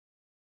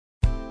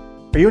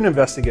Are you an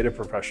investigative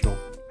professional?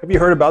 Have you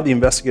heard about the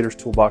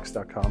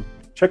investigatorstoolbox.com?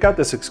 Check out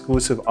this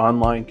exclusive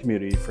online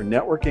community for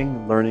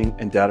networking, learning,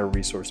 and data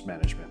resource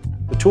management.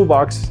 The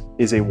Toolbox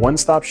is a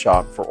one-stop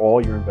shop for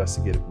all your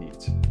investigative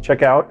needs.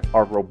 Check out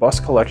our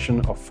robust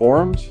collection of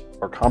forums,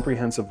 our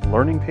comprehensive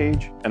learning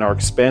page, and our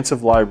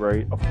expansive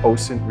library of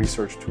OSINT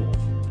research tools.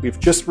 We've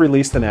just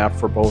released an app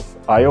for both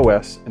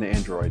iOS and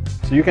Android,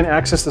 so you can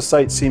access the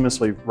site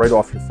seamlessly right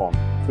off your phone.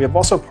 We have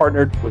also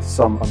partnered with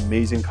some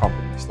amazing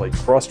companies like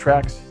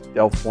Crosstracks,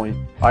 Delphoint,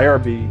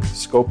 IRB,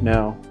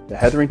 ScopeNow, the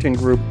Hetherington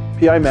Group,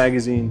 PI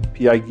Magazine,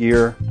 PI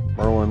Gear,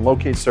 Merlin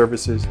Locate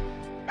Services,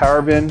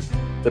 Parabin,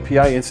 the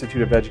PI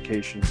Institute of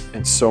Education,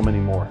 and so many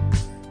more.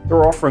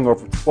 They're offering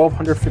over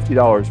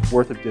 $1,250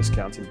 worth of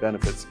discounts and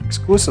benefits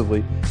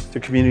exclusively to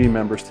community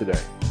members today.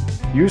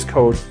 Use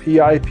code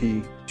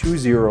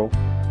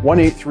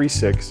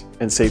PIP201836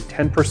 and save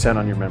 10%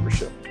 on your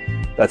membership.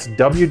 That's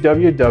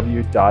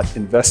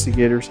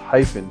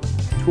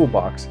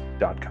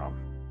www.investigators-toolbox.com.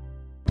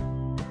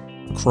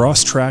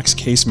 Crosstracks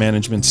Case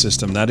Management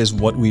System. That is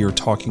what we are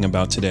talking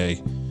about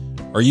today.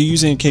 Are you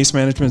using a case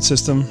management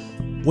system?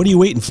 What are you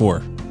waiting for?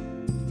 If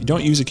you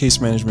don't use a case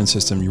management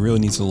system, you really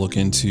need to look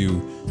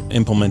into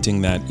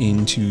implementing that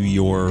into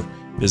your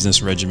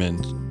business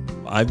regimen.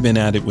 I've been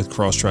at it with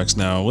Crosstracks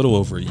now a little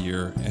over a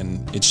year,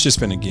 and it's just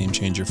been a game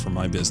changer for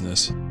my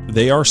business.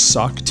 They are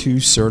SOC 2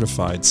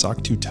 certified,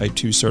 SOC 2 Type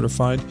 2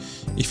 certified.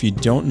 If you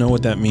don't know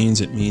what that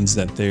means, it means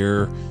that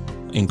their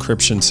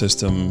encryption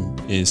system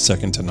is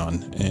second to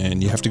none,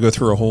 and you have to go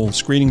through a whole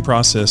screening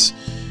process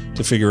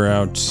to figure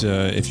out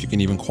if you can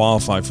even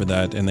qualify for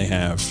that, and they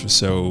have.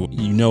 So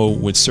you know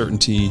with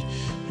certainty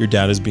your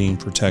data is being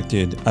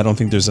protected. I don't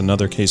think there's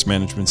another case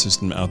management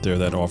system out there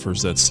that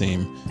offers that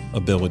same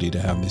ability to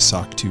have the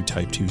SOC 2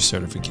 Type 2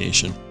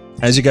 certification.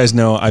 As you guys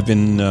know, I've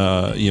been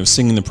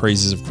singing the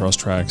praises of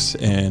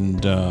Crosstracks,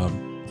 and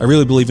I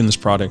really believe in this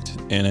product,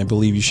 and I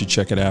believe you should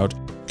check it out.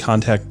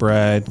 Contact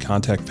Brad,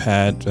 contact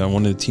Pat,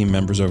 one of the team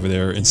members over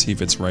there, and see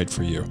if it's right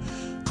for you.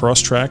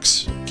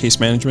 Crosstracks Case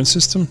Management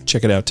System.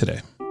 Check it out today.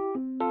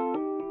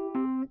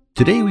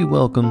 Today we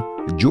welcome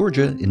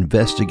Georgia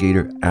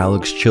investigator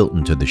Alex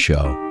Chilton to the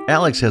show.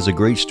 Alex has a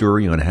great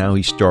story on how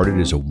he started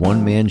as a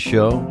one-man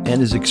show and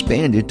has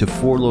expanded to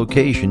 4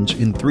 locations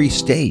in 3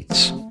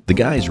 states. The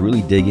guys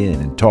really dig in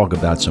and talk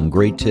about some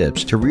great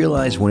tips to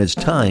realize when it's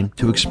time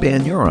to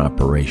expand your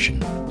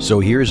operation. So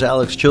here's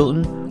Alex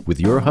Chilton with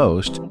your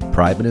host,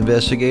 private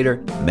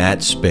investigator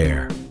Matt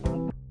Spare.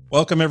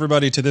 Welcome,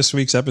 everybody, to this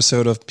week's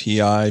episode of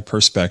PI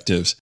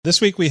Perspectives.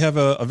 This week, we have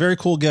a very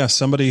cool guest,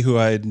 somebody who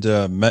I'd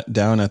met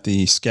down at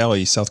the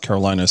Scally, South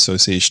Carolina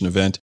Association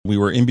event. We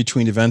were in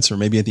between events, or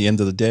maybe at the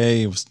end of the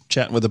day. I was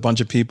chatting with a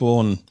bunch of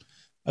people, and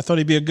I thought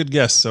he'd be a good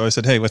guest. So I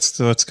said, hey,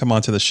 let's come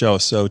on to the show.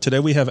 So today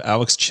we have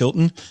Alex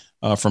Chilton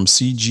from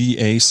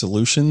CGA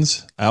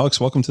Solutions.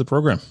 Alex, welcome to the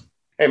program.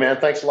 Hey, man.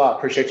 Thanks a lot.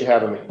 Appreciate you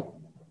having me.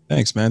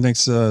 Thanks, man.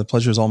 Thanks.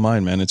 Pleasure is all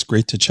mine, man. It's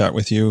great to chat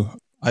with you.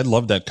 I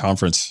loved that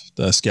conference.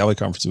 The Scally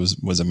conference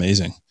was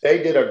amazing.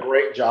 They did a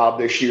great job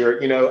this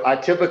year. You know, I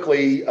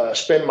typically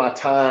spend my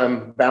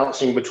time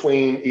bouncing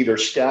between either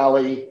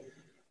Scally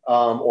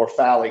or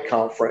Fally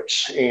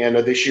conference. And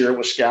this year it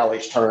was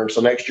Scally's turn.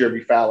 So next year it'll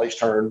be Fally's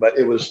turn. But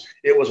it was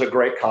a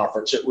great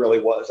conference. It really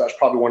was. That's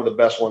probably one of the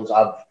best ones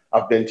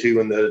I've been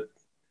to in the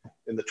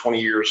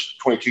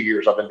 22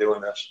 years I've been doing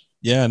this.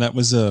 Yeah, and that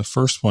was the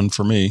first one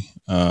for me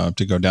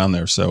to go down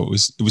there. So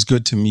it was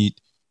good to meet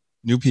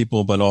new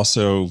people, but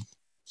also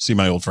see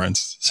my old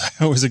friends. So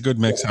it was a good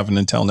mix having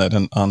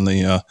Intelnet on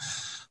the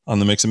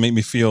mix. It made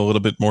me feel a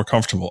little bit more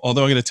comfortable.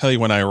 Although I got to tell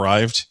you, when I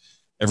arrived,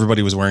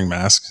 everybody was wearing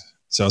masks.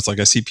 So it's like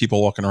I see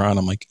people walking around.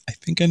 I'm like, I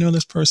think I know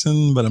this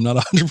person, but I'm not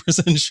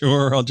 100%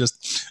 sure. I'll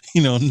just,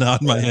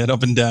 nod my head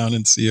up and down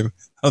and see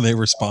how they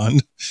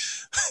respond.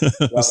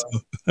 So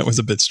that was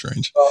a bit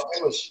strange. Well,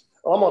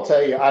 I'm going to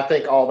tell you, I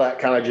think all that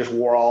kind of just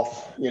wore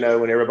off, when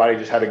everybody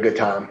just had a good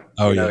time.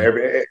 Oh,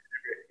 yeah.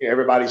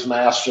 Everybody's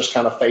mask just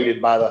kind of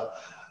faded by the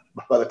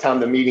time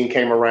the meeting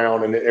came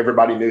around, and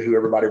everybody knew who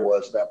everybody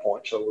was at that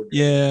point. So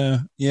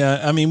yeah.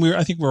 I mean,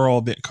 I think we're all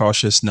a bit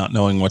cautious, not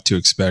knowing what to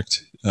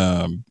expect,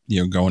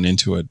 going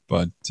into it.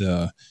 But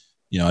I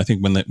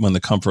think when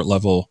the comfort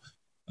level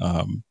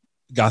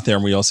got there,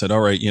 and we all said,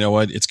 all right, you know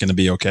what, it's going to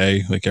be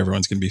okay. Like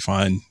everyone's going to be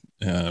fine.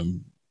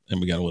 And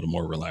we got a little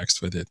more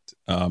relaxed with it.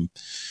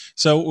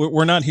 So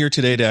we're not here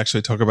today to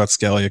actually talk about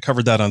Scally. I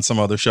covered that on some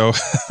other show.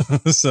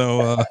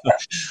 So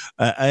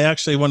I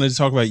actually wanted to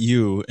talk about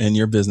you and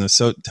your business.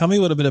 So tell me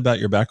a little bit about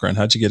your background.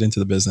 How'd you get into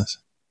the business?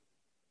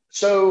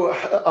 So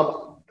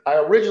I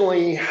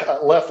originally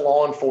left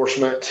law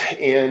enforcement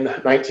in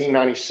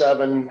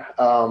 1997,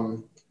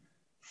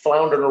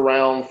 floundered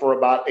around for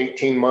about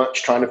 18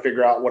 months trying to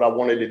figure out what I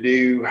wanted to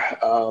do.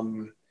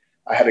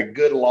 I had a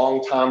good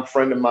longtime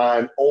friend of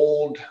mine,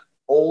 old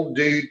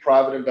dude,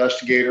 private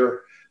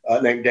investigator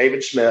named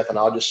David Smith, and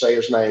I'll just say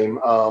his name.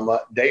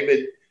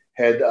 David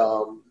had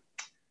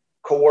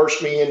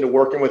coerced me into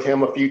working with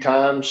him a few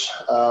times,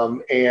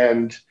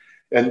 and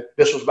and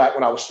this was back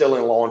when I was still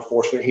in law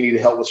enforcement. He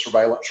needed help with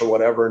surveillance or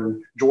whatever.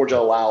 And Georgia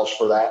allows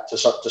for that to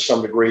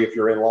some degree if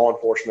you're in law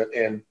enforcement.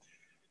 And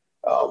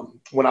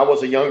when I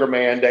was a younger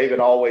man, David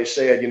always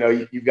said,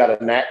 you've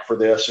got a knack for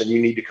this and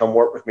you need to come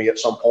work with me at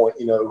some point,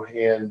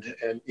 and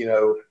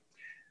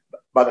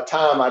by the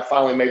time I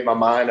finally made my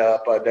mind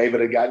up,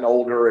 David had gotten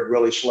older, had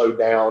really slowed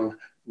down,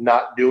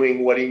 not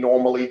doing what he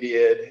normally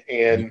did.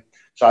 And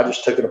so I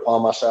just took it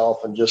upon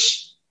myself and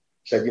just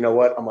said, you know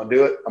what, I'm going to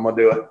do it. I'm going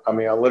to do it. I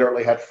mean, I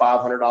literally had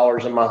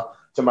 $500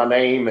 to my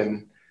name.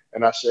 And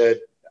I said,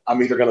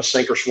 I'm either going to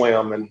sink or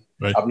swim. And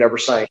right. I've never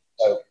sank.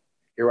 So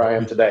here I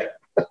am today.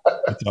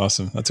 That's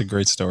awesome. That's a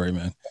great story,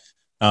 man.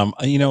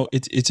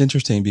 It's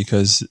interesting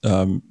because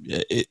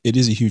it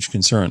is a huge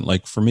concern.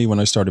 Like for me, when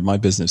I started my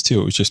business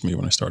too, it was just me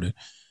when I started.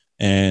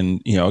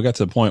 And, I got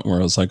to the point where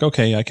I was like,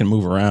 okay, I can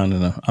move around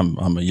and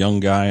I'm a young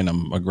guy and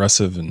I'm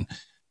aggressive and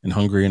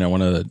hungry and I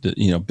want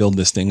to, build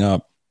this thing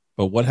up.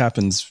 But what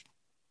happens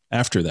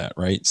after that?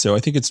 Right. So I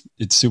think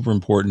it's super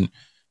important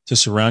to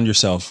surround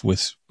yourself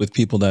with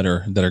people that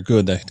are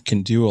good, that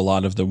can do a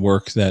lot of the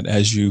work that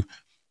as you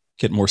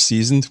get more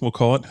seasoned, we'll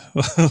call it,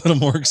 a little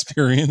more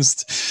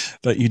experienced,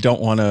 but you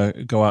don't want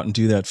to go out and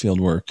do that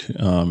field work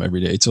every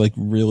day. It's like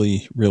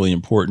really, really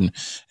important.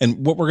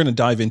 And what we're going to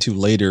dive into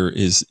later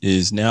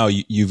is now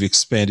you've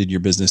expanded your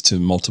business to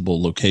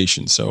multiple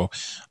locations. So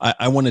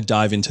I want to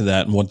dive into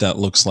that and what that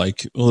looks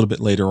like a little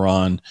bit later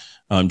on,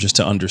 just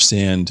to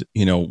understand,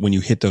 when you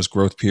hit those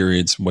growth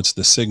periods, what's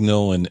the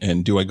signal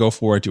and do I go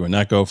for it? Do I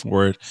not go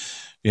for it?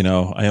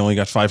 I only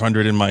got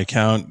 500 in my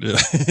account.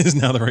 Is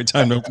now the right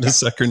time to open a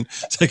second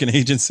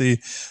agency?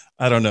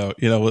 I don't know.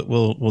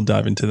 We'll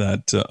dive into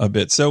that a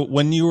bit. So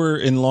when you were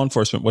in law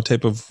enforcement, what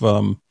type of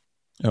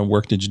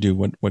work did you do?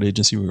 What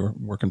agency were you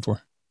working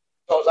for?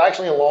 I was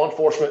actually in law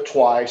enforcement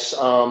twice.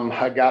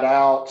 I got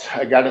out.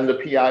 I got into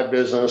the PI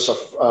business.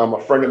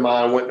 A friend of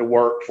mine went to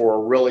work for a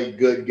really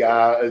good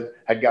guy.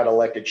 Had got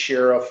elected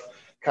sheriff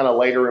kind of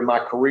later in my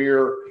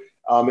career.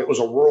 It was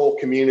a rural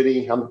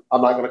community. I'm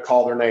not going to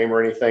call their name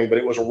or anything, but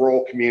it was a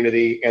rural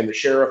community, and the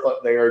sheriff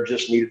up there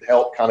just needed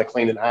help kind of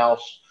cleaning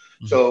house.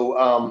 Mm-hmm.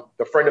 So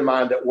the friend of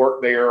mine that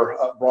worked there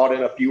brought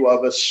in a few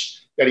of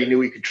us that he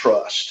knew he could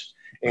trust.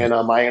 And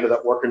I ended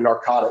up working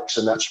narcotics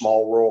in that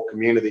small rural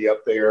community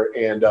up there.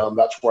 And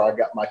that's where I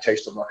got my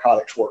taste of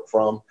narcotics work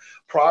from.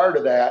 Prior to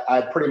that,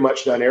 I'd pretty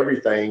much done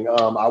everything.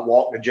 I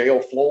walked the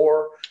jail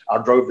floor.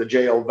 I drove the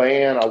jail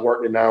van. I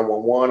worked in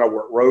 911. I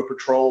worked road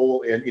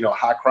patrol in,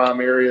 high crime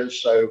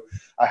areas. So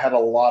I had a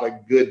lot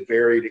of good,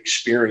 varied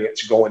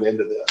experience going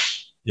into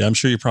this. Yeah, I'm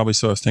sure you probably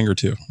saw a thing or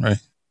two, right?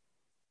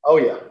 Oh,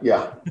 yeah.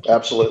 Yeah,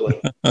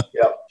 absolutely.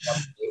 Yeah.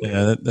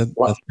 Yeah, that's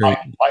great.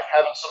 Like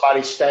having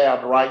somebody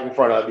stabbed right in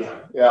front of you.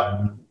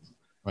 Yeah.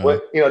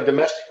 Wow.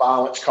 Domestic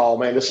violence call,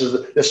 man, this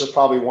is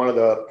probably one of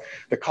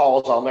the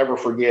calls I'll never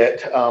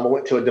forget. I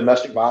went to a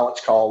domestic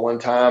violence call one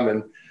time,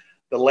 and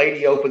the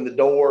lady opened the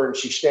door, and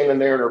she's standing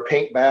there in her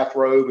pink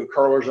bathrobe and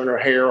curlers in her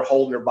hair,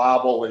 holding her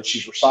Bible, and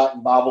she's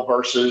reciting Bible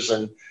verses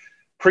and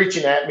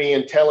preaching at me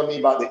and telling me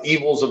about the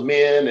evils of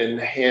men. And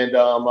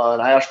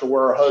I asked her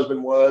where her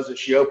husband was, and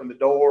she opened the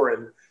door,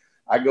 and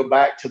I go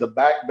back to the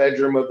back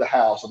bedroom of the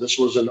house. So this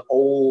was an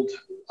old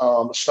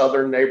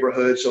southern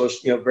neighborhood, so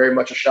it's very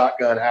much a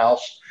shotgun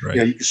house. Right.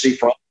 You can see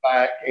front and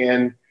back.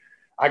 And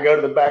I go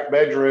to the back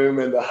bedroom,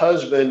 and the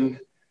husband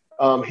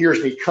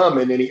hears me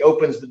coming, and he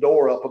opens the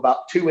door up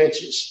about 2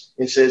 inches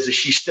and says, "Is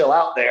she still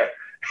out there?"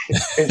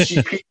 And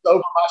she peeks over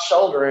my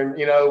shoulder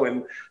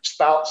and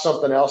spouts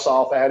something else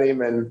off at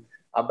him. And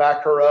I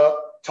back her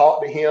up,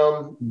 talk to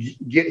him,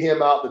 get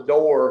him out the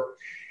door.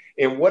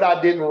 And what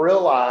I didn't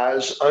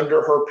realize,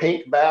 under her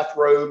pink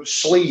bathrobe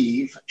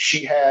sleeve,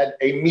 she had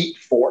a meat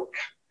fork.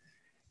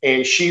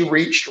 And she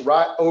reached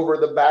right over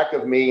the back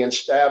of me and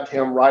stabbed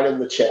him right in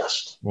the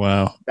chest.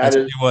 Wow. That's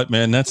what,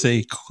 man, that's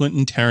a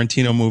Quentin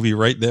Tarantino movie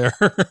right there.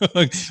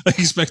 I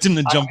expect him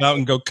to jump out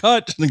and go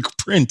cut and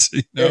print.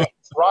 Yeah,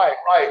 right.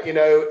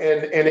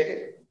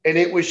 And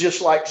it was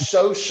just like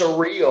so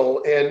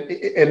surreal.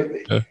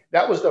 And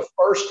that was the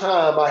first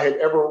time I had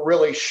ever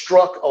really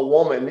struck a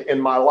woman in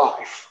my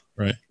life.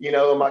 Right.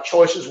 My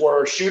choices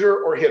were shoot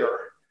her or hit her.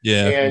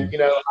 Yeah. And,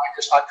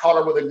 I caught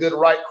her with a good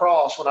right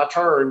cross when I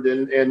turned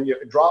and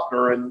dropped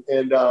her. And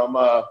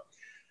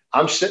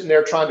I'm sitting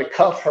there trying to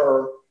cuff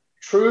her.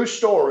 True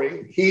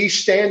story. He's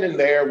standing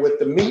there with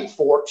the meat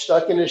fork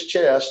stuck in his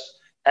chest,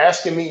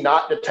 asking me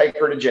not to take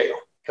her to jail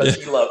because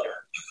he loved her.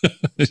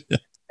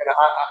 And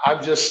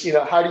I'm just,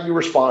 how do you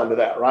respond to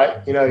that?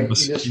 Right. He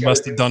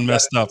must have done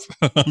messed up.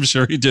 I'm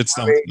sure he did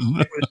something.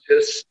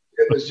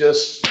 It was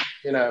just,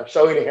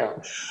 so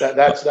anyhow,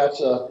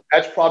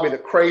 that's probably the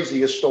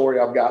craziest story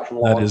I've got from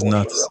law enforcement.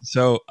 That is nuts.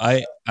 So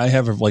I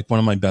have one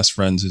of my best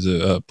friends is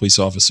a police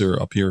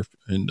officer up here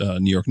in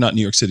New York, not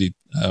New York City,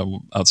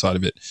 outside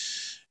of it.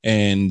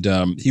 And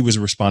he was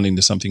responding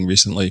to something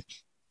recently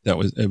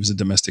it was a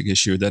domestic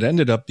issue that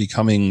ended up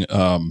becoming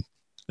a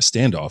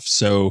standoff.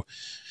 So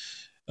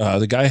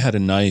the guy had a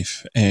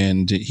knife,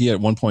 and he at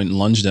one point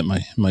lunged at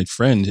my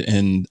friend,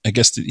 and I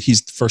guess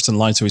he's first in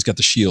line, so he's got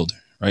the shield.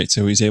 right?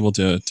 So he's able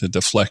to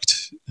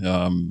deflect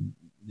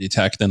the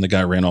attack. Then the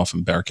guy ran off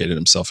and barricaded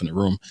himself in the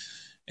room.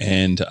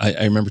 And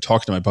I remember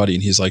talking to my buddy,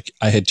 and he's like,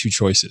 I had two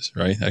choices,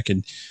 right? I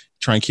could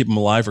try and keep him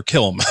alive or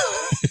kill him.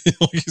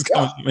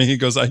 He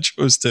goes, I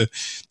chose to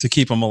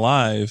keep him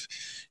alive,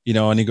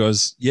 and he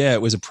goes, yeah,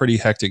 it was a pretty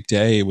hectic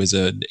day. It was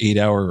an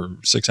 8-hour or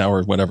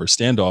 6-hour, whatever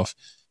that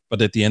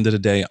but at the end of the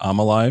day, I'm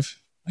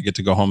alive. I get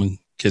to go home and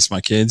kiss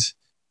my kids,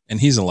 and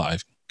he's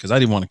alive because I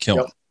didn't want to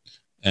kill him.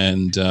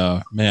 And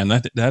man,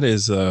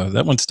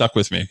 that one stuck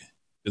with me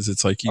because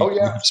it's like you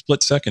have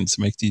split seconds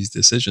to make these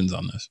decisions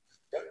on this.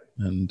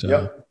 And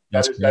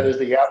that is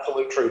the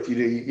absolute truth.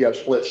 You have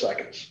split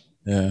seconds.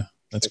 Yeah,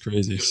 that's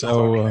crazy.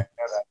 So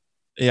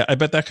yeah, I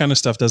bet that kind of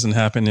stuff doesn't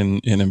happen in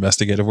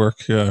investigative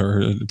work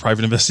or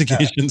private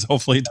investigations.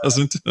 Hopefully it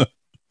doesn't.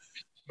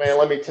 Man,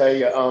 let me tell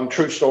you,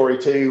 true story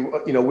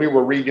too. We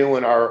were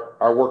redoing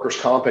our workers'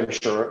 comp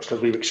insurance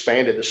because we've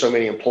expanded to so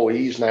many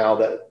employees now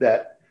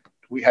that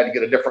we had to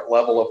get a different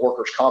level of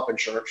workers' comp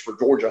insurance for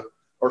Georgia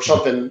or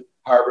something,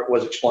 however it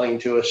was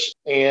explained to us.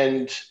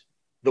 And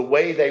the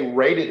way they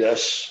rated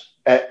us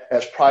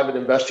as private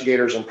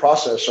investigators and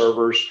process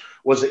servers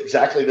was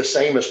exactly the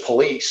same as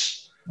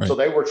police. Right. So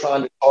they were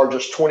trying to charge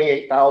us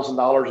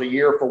 $28,000 a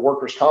year for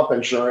workers' comp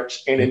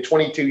insurance. And in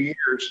 22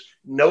 years,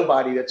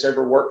 nobody that's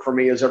ever worked for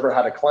me has ever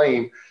had a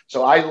claim.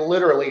 So I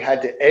literally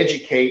had to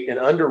educate an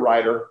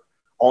underwriter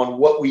on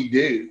what we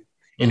do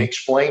and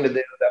explain to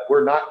them that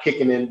we're not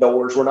kicking in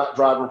doors, we're not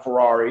driving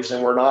Ferraris,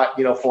 and we're not,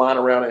 flying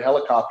around in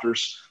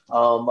helicopters,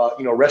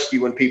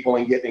 rescuing people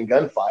and getting in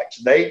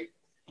gunfights. The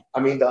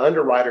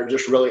underwriter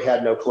just really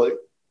had no clue.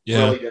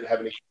 Yeah. Really didn't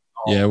have any.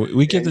 Yeah,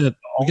 we get that.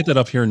 We get that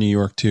up here in New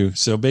York too.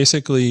 So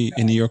basically,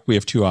 in New York, we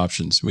have two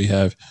options. We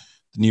have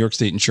the New York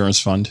State Insurance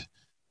Fund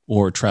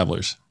or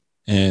Travelers,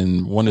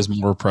 and one is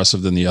more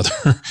oppressive than the other.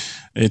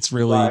 It's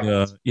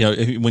really,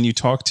 when you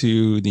talk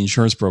to the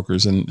insurance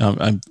brokers, and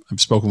I've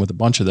spoken with a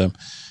bunch of them,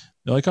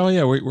 they're like, "Oh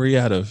yeah, where are you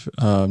out of?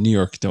 New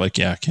York?" They're like,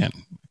 "Yeah, I can't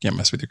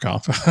mess with your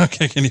comp. I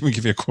can't even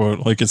give you a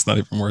quote. Like, it's not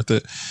even worth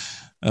it."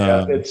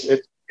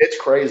 It's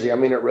crazy. It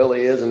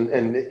really is.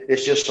 And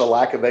it's just a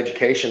lack of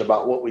education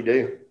about what we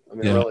do. It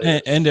really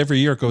is. And every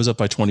year it goes up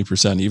by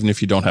 20%, even if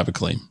you don't have a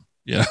claim.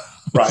 Yeah.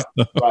 Right.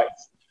 Right.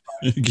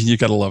 You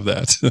got to love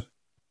that.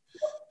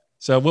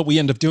 So what we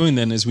end up doing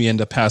then is we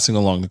end up passing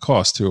along the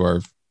cost to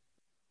our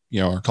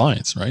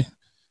clients, right?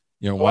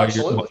 Why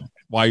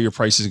are your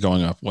prices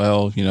going up?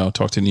 Well,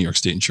 talk to New York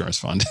State Insurance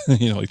Fund.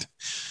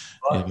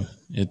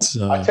 It's.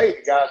 I tell you,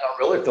 the guys I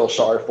really feel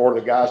sorry for, the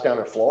guys down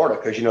in Florida,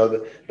 because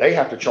they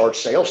have to charge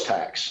sales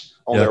tax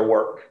on their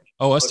work.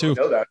 Oh, us too.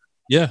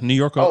 Yeah, New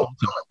York. Oh,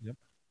 yep.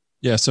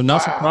 Yeah, so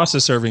not for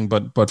process serving,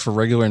 but for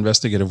regular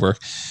investigative work,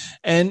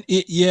 and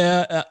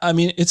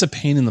it's a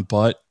pain in the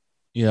butt,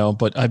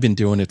 But I've been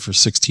doing it for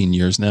 16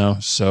 years now,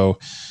 so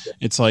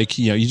it's like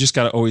you just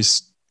got to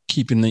always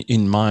keep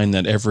in mind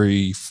that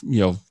every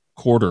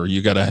quarter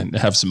you got to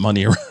have some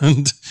money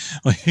around.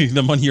 Like,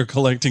 the money you're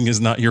collecting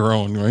is not your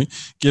own, right?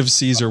 Give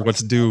Caesar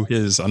what's due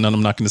his. And then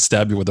I'm not going to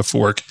stab you with a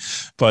fork,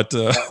 but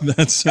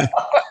that's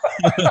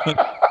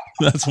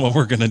that's what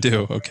we're going to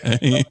do.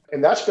 Okay.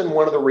 And that's been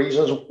one of the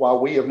reasons why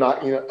we have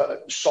not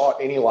sought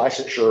any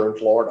licensure in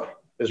Florida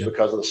is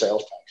because of the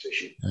sales tax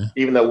issue. Yeah.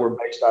 Even though we're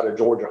based out of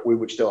Georgia, we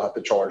would still have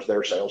to charge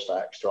their sales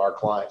tax to our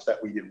clients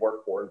that we did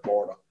work for in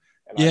Florida.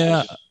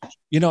 And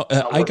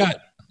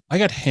I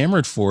got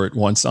hammered for it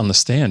once on the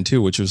stand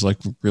too, which was like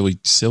really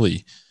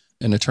silly.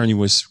 An attorney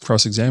was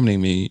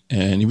cross-examining me,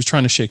 and he was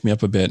trying to shake me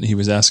up a bit, and he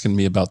was asking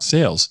me about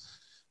sales.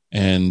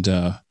 And,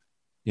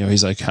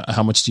 he's like,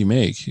 how much do you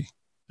make?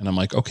 And I'm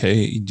like,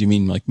 okay, do you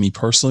mean like me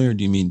personally, or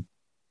do you mean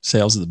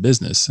sales of the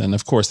business? And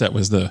of course that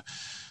was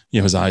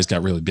his eyes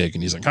got really big,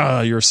 and he's like,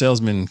 you're a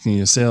salesman,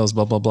 sales,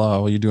 blah, blah, blah.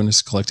 All you're doing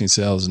is collecting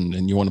sales,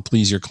 and you want to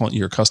please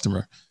your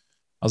customer.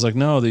 I was like,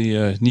 no,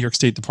 the New York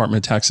State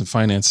Department of Tax and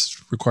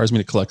Finance requires me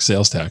to collect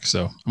sales tax,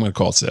 so I'm going to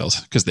call it sales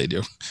because they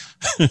do.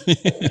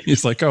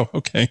 He's like, oh,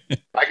 okay.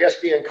 I guess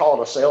being called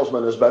a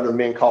salesman is better than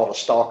being called a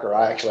stalker.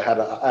 I actually had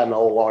an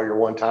old lawyer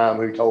one time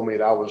who told me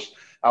that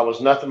I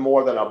was nothing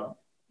more than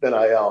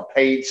a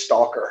paid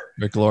stalker.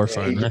 They're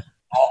glorified, right?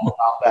 All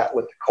about that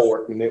with the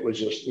court, and it was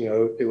just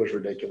it was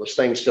ridiculous.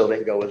 Things still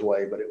didn't go his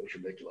way, but it was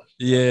ridiculous.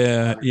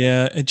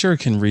 Yeah, a jury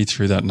can read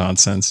through that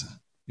nonsense.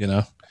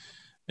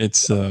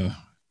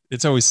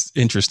 It's always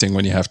interesting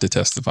when you have to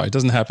testify. It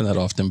doesn't happen that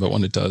often, but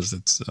when it does,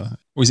 it's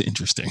always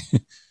interesting.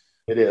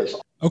 It is.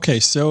 Okay,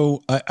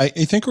 so I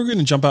think we're going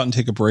to jump out and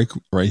take a break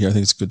right here. I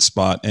think it's a good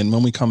spot. And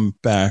when we come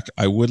back,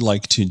 I would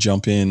like to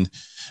jump in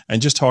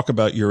and just talk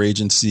about your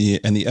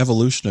agency and the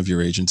evolution of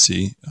your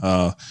agency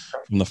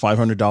from the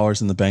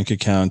 $500 in the bank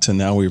account to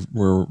now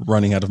we're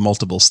running out of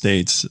multiple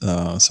states.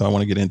 So I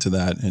want to get into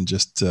that and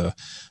just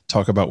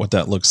talk about what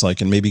that looks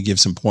like, and maybe give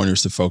some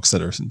pointers to folks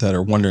that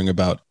are wondering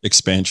about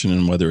expansion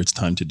and whether it's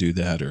time to do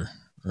that or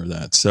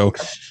that. So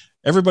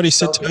everybody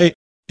sit tight,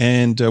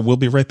 and we'll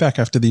be right back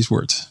after these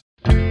words.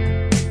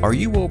 Are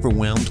you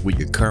overwhelmed with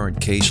your current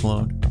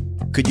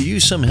caseload? Could you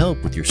use some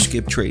help with your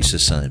skip trace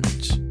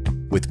assignments?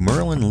 With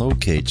Merlin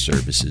Locate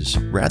Services,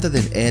 rather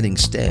than adding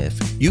staff,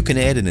 you can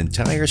add an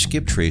entire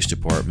skip trace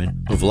department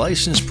of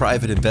licensed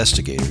private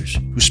investigators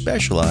who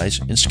specialize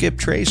in skip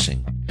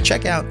tracing.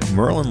 Check out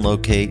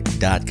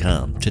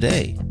merlinlocate.com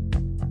today.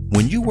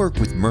 When you work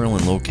with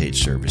Merlin Locate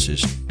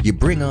Services, you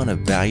bring on a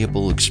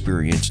valuable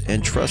experience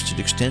and trusted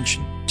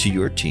extension to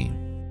your team.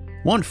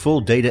 Want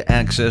full data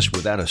access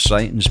without a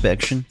site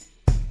inspection?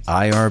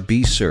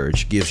 IRB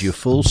Search gives you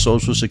full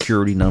Social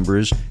Security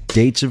numbers,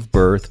 dates of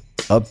birth,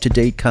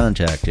 up-to-date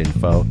contact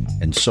info,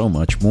 and so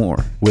much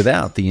more,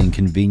 without the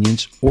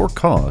inconvenience or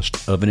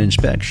cost of an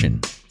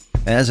inspection.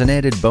 As an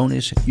added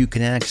bonus, you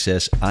can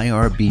access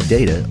IRB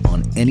data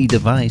on any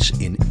device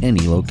in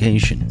any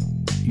location.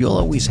 You'll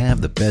always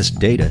have the best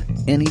data,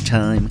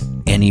 anytime,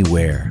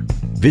 anywhere.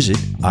 Visit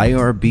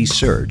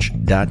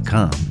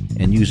irbsearch.com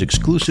and use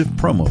exclusive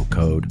promo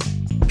code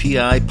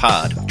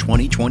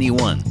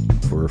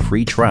PIPOD2021 for a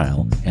free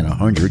trial and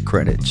 100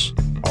 credits.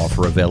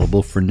 Offer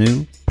available for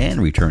new and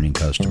returning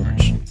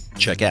customers.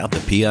 Check out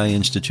the PI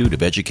Institute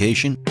of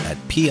Education at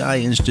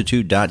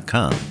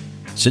piinstitute.com.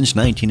 Since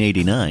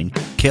 1989,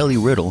 Kelly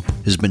Riddle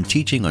has been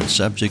teaching on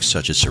subjects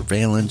such as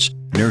surveillance,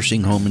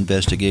 nursing home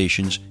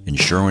investigations,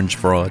 insurance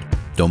fraud,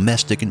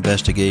 domestic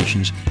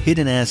investigations,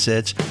 hidden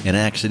assets, and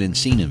accident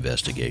scene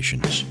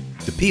investigations.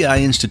 The PI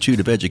Institute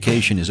of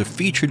Education is a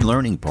featured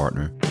learning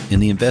partner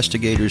in the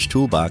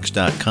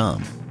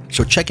investigatorstoolbox.com.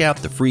 So check out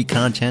the free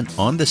content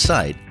on the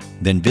site,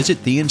 then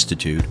visit the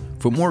Institute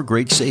for more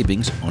great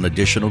savings on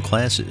additional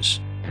classes.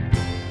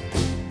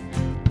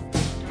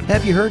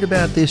 Have you heard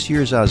about this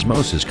year's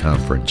Osmosis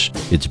Conference?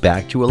 It's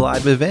back to a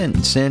live event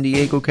in San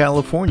Diego,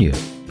 California,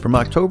 from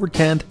October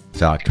 10th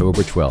to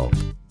October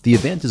 12th. The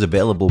event is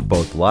available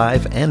both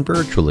live and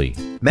virtually.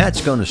 Matt's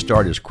going to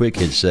start his quick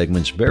hit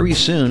segments very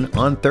soon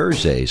on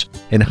Thursdays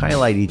and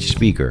highlight each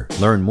speaker.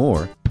 Learn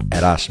more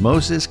at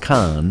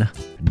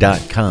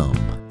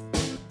osmosiscon.com.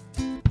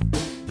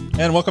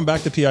 And welcome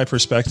back to PI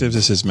Perspectives.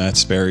 This is Matt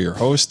Sperry, your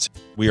host.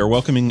 We are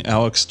welcoming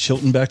Alex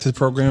Chilton back to the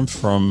program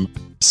from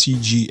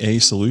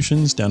CGA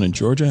Solutions down in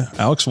Georgia.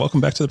 Alex,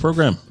 welcome back to the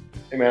program.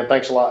 Hey, man.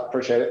 Thanks a lot.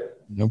 Appreciate it.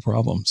 No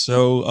problem.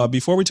 So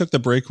before we took the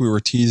break, we were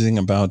teasing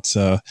about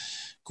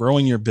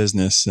growing your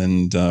business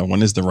and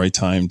when is the right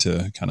time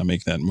to kind of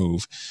make that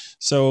move.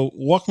 So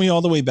walk me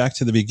all the way back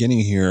to the beginning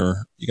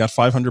here. You got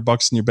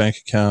 $500 in your bank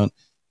account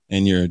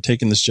and you're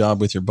taking this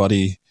job with your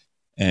buddy.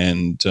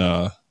 And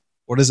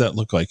what does that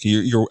look like?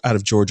 You're out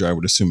of Georgia, I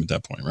would assume, at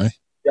that point, right?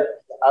 Yeah,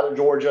 out of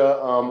Georgia.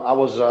 I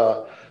was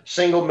a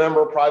single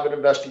member private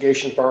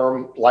investigation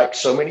firm, like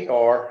so many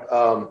are.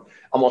 I'm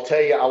going to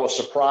tell you, I was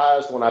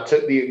surprised when I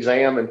took the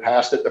exam and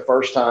passed it the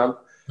first time.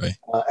 Right.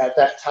 At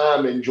that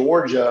time in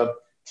Georgia,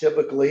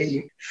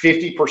 typically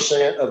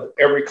 50% of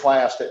every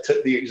class that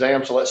took the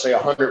exam, so let's say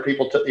 100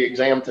 people took the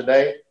exam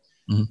today,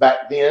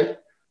 back then,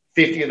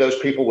 50 of those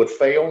people would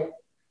fail.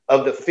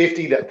 Of the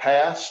 50 that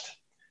passed,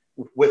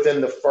 within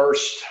the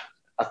first,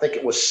 I think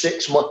it was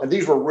 6 months, and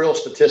these were real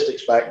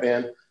statistics back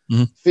then,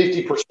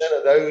 50%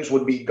 of those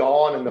would be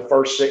gone in the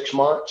first 6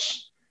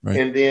 months. Right.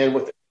 And then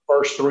within the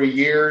first 3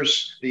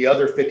 years, the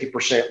other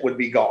 50% would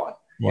be gone.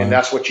 Wow. And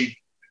that's what you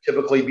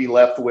typically be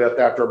left with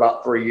after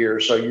about 3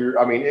 years. So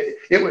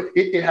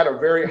it had a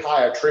very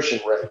high attrition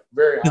rate,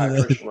 very high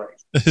attrition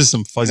rate. This is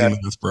some fuzzy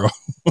math, bro.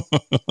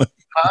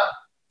 Huh?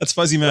 That's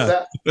fuzzy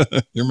math.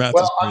 Your math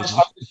is crazy.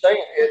 I'm just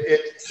saying,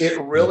 it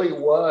really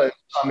was.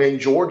 In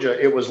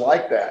Georgia, it was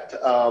like that.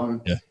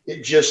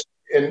 It just,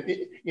 and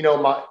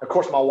of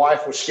course, my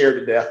wife was scared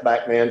to death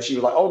back then. She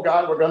was like, "Oh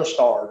God, we're going to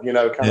starve," kind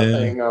of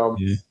thing.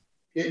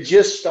 It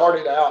just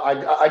started out.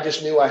 I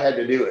just knew I had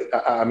to do it.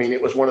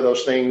 It was one of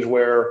those things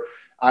where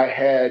I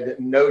had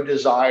no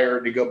desire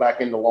to go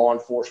back into law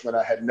enforcement.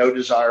 I had no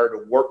desire to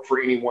work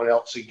for anyone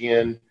else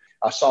again.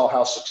 I saw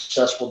how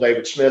successful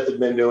David Smith had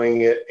been doing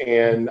it,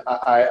 and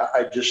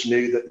I just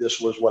knew that this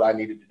was what I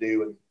needed to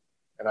do,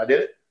 and I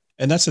did it.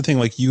 And that's the thing,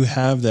 like you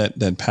have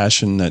that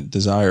passion, that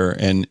desire,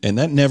 and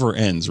that never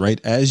ends,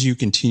 right? As you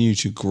continue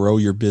to grow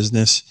your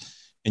business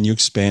and you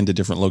expand to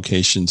different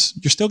locations,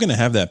 you're still going to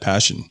have that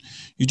passion.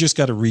 You just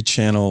got to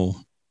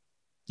rechannel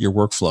your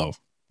workflow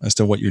as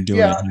to what you're doing.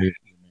 Yeah.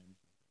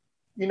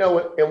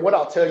 And what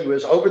I'll tell you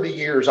is over the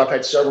years, I've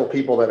had several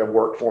people that have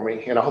worked for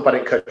me, and I hope I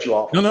didn't cut you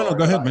off. No,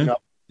 go ahead, man.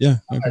 Yeah. Okay.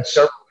 I've had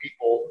several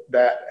people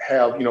that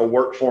have,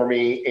 worked for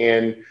me,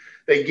 and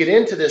they get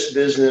into this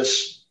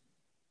business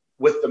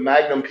with the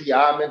Magnum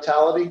PI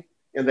mentality,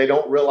 and they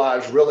don't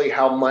realize really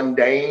how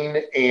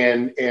mundane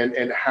and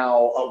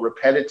how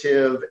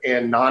repetitive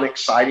and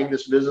non-exciting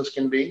this business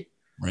can be,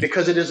 right?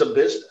 Because it is a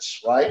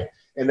business, right?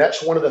 And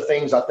that's one of the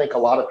things I think a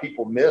lot of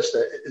people miss,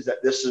 is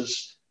that this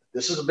is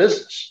a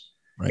business.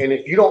 Right. And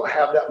if you don't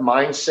have that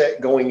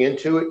mindset going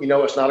into it,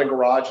 it's not a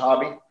garage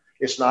hobby.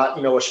 It's not,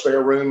 a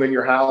spare room in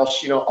your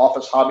house,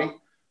 office hobby.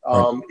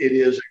 Right. It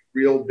is a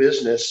real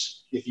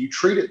business if you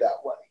treat it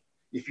that way.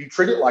 If you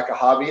treat it like a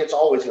hobby, it's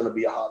always going to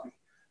be a hobby.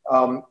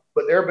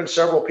 But there have been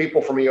several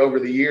people for me over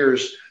the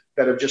years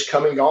that have just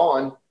come and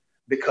gone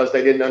because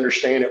they didn't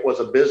understand it was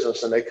a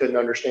business, and they couldn't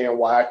understand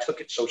why I took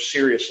it so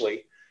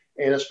seriously.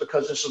 And it's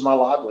because this is my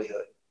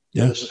livelihood.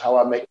 Yeah. This is how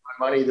I make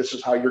my money. This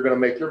is how you're going to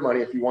make your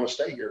money if you want to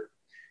stay here.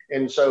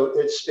 And so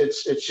it's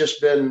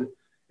just been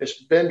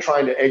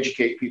trying to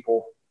educate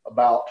people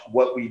about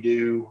what we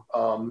do,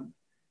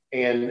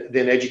 and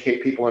then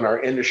educate people in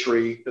our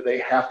industry that they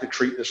have to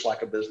treat this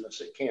like a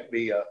business. It can't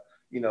be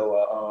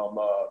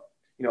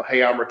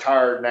hey, I'm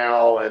retired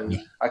now and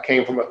I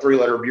came from a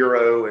 3-letter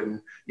bureau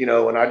and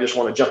I just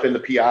want to jump in the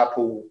PI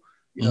pool.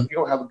 If you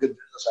don't have a good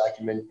business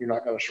acumen, you're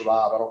not going to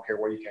survive. I don't care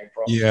where you came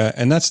from. Yeah.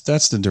 And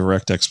that's the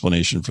direct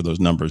explanation for those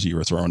numbers you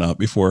were throwing out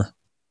before.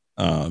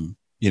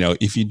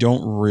 If you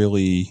don't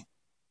really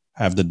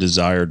have the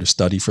desire to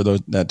study for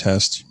that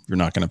test, you're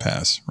not going to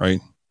pass. Right.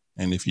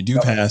 And if you do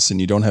pass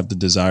and you don't have the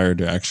desire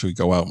to actually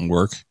go out and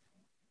work,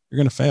 you're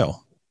going to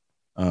fail.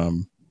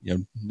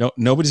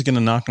 Nobody's going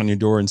to knock on your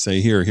door and say,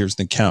 here's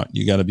the account.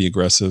 You got to be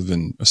aggressive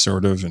and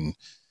assertive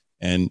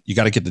and you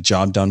got to get the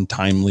job done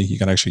timely. You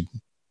got to actually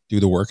do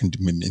the work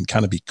and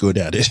kind of be good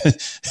at it.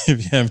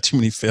 If you have too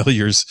many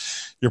failures,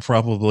 you're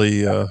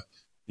probably, going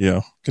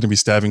to be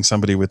stabbing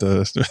somebody with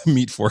a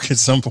meat fork at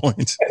some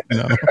point.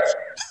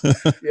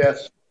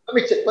 Yes.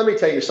 Let me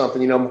tell you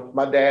something.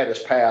 My dad has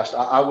passed.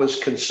 I was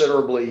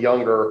considerably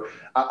younger.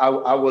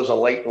 I was a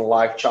late in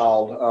life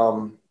child.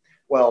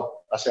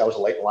 I say I was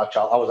a late in life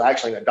child. I was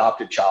actually an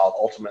adopted child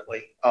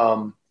ultimately.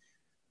 But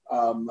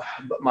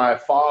my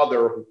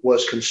father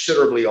was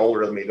considerably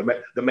older than me.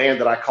 The man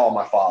that I call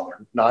my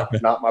father, not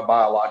my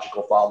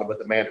biological father, but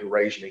the man who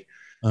raised me.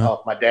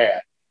 My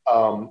dad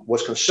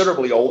was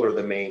considerably older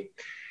than me.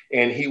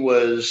 And he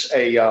was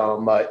a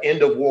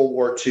end of World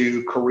War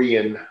II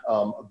Korean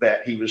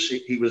vet. He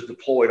was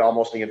deployed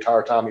almost the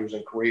entire time he was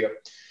in Korea.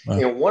 Wow.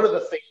 And one of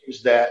the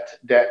things that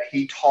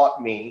he taught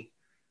me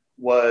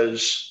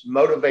was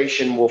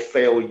motivation will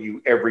fail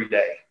you every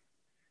day.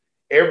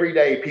 Every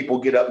day people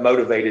get up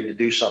motivated to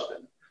do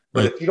something.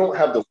 But if you don't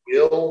have the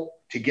will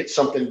to get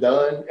something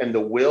done and the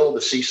will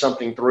to see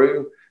something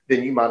through,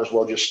 then you might as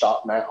well just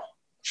stop now.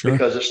 Sure.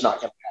 Because it's not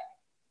going to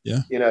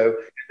happen. Yeah.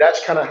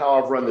 That's kind of how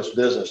I've run this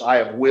business. I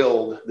have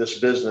willed this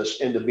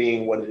business into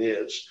being what it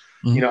is.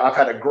 Mm-hmm. I've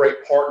had a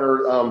great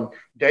partner,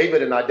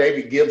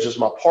 David Gibbs is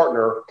my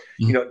partner.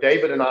 Mm-hmm.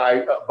 David and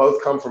I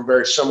both come from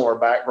very similar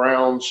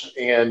backgrounds.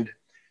 And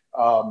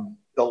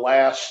the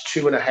last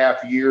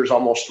 2.5 years,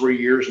 almost 3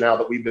 years now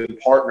that we've been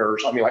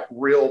partners, like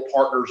real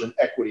partners in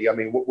equity.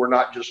 We're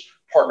not just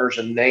partners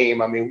in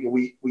name.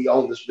 We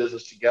own this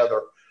business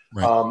together.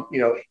 Right.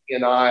 He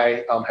and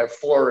I have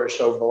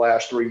flourished over the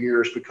last 3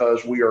 years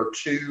because we are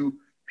two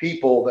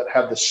people that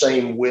have the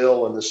same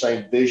will and the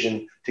same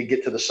vision to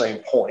get to the same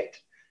point.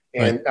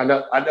 And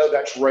right. I know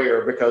that's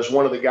rare because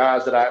one of the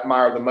guys that I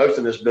admire the most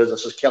in this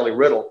business is Kelly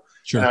Riddle.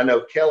 Sure. And I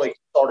know Kelly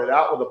started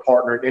out with a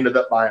partner and ended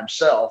up by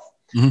himself.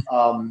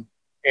 Mm-hmm.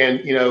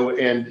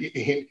 And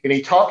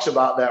he talks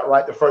about that,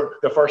 right?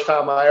 The first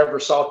time I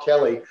ever saw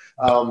Kelly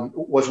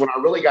was when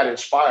I really got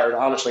inspired,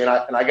 honestly. And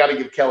I got to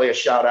give Kelly a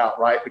shout out,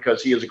 right?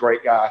 Because he is a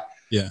great guy.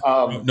 Yeah.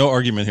 No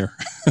argument here.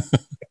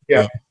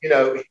 Yeah.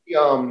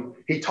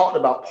 He talked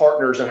about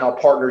partners and how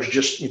partners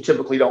just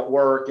typically don't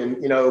work.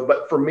 And,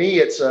 but for me,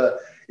 it's a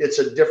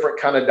different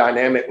kind of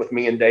dynamic with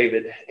me and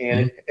David.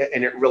 And, mm-hmm.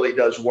 and it really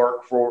does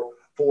work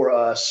for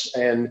us.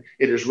 And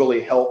it has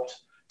really helped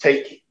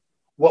take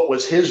what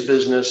was his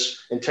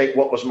business and take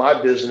what was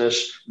my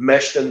business,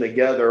 mesh them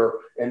together.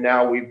 And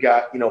now we've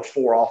got,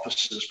 4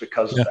 offices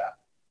because of that.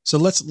 So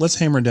let's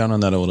hammer down on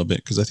that a little bit,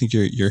 because I think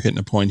you're hitting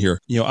a point here.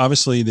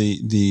 Obviously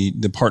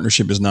the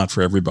partnership is not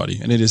for everybody,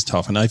 and it is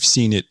tough. And I've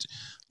seen it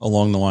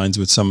along the lines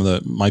with some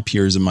of my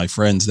peers and my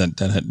friends that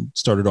had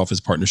started off as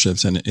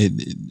partnerships, and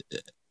it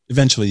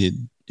eventually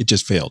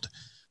just failed.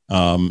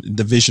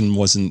 The vision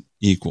wasn't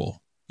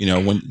equal.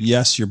 When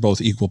yes, you're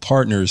both equal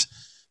partners,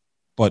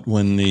 but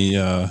when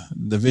the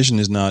vision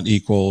is not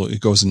equal, it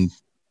goes in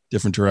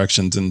different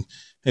directions. And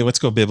hey, let's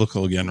go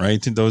biblical again,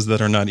 right? To those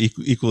that are not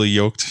equally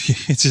yoked,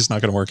 it's just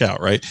not going to work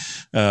out, right?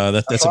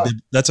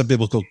 That's a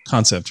biblical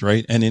concept,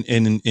 right? And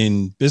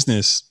in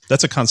business,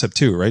 that's a concept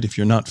too, right? If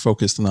you're not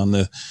focused and on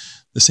the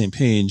same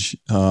page,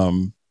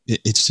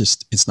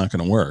 it's not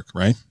going to work,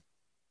 right?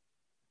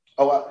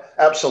 Oh,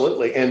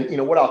 absolutely.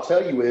 And what I'll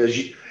tell you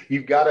is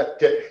you've got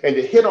to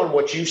hit on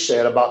what you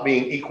said about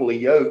being equally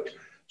yoked.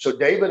 So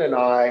David and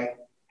I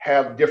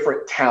have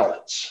different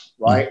talents,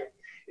 right?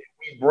 Mm-hmm.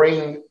 We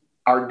bring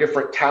our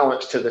different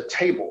talents to the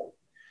table.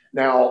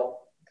 Now,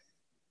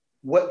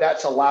 what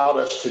that's allowed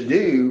us to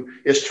do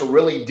is to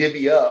really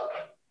divvy up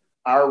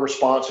our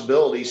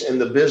responsibilities in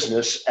the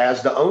business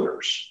as the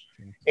owners.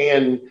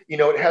 And,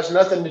 it has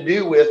nothing to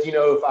do with,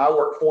 if I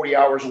work 40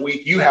 hours a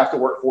week, you have to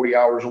work 40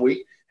 hours a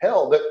week.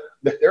 Hell,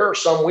 that there are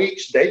some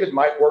weeks David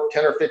might work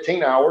 10 or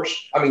 15 hours.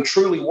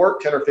 Truly work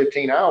 10 or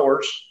 15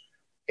 hours.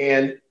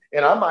 And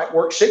I might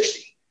work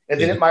 60, and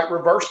then it might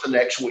reverse the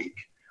next week.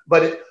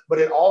 But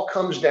it all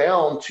comes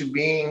down to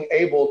being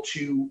able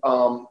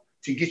to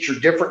get your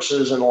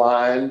differences in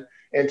line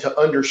and to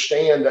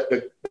understand that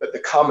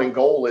the common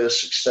goal is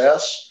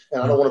success.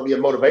 And I don't want to be a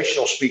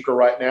motivational speaker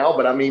right now,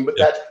 but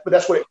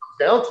that's what it comes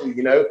down to.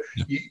 You know,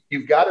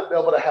 you've got to be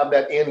able to have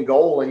that end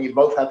goal, and you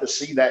both have to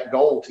see that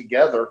goal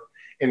together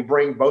and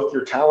bring both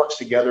your talents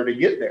together to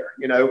get there.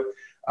 You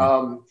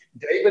know,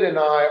 David and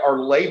I are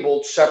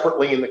labeled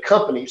separately in the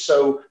company.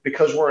 So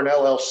because we're an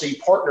LLC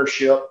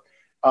partnership,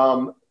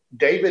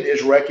 David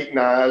is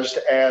recognized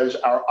as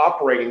our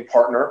operating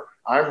partner.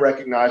 I'm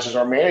recognized as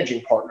our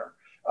managing partner.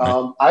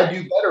 I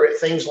do better at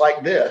things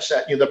like this,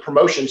 at the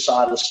promotion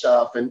side of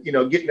stuff, and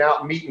getting out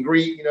and meet and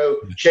greet,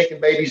 shaking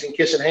babies and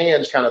kissing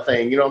hands, kind of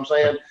thing. You know what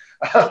I'm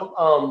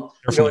saying?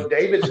 And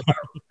David's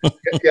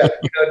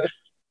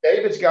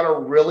David's got a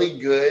really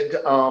good,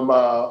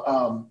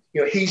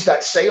 he's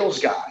that sales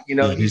guy.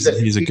 He's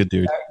a good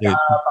dude. That guy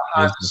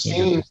behind the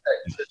scenes that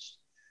just,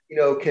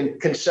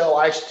 can sell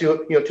ice to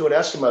an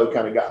Eskimo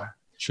kind of guy.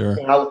 Sure.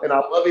 And I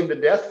love him to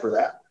death for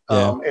that.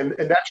 Yeah. And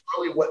that's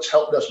really what's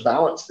helped us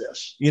balance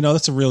this.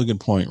 That's a really good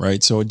point,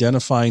 right? So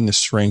identifying the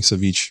strengths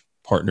of each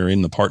partner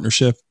in the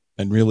partnership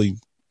and really,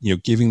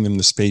 giving them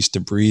the space to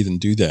breathe and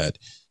do that,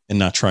 and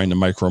not trying to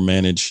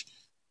micromanage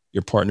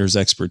your partner's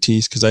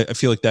expertise, because I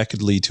feel like that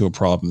could lead to a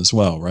problem as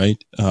well,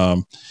 right?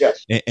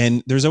 Yes.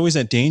 And there's always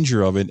that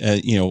danger of it,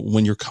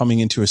 when you're coming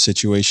into a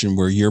situation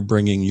where you're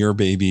bringing your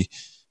baby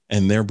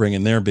and they're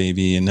bringing their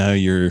baby, and now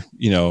you're,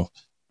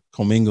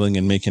 commingling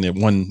and making it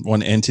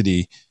one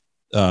entity.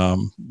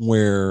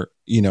 Where,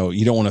 you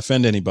don't want to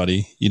offend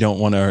anybody. You don't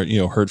want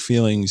to, hurt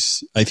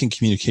feelings. I think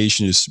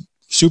communication is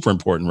super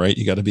important, right?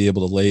 You got to be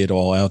able to lay it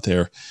all out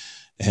there,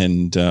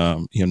 and,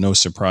 no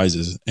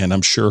surprises. And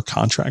I'm sure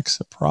contracts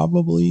are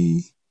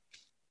probably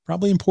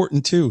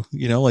important too,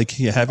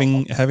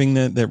 having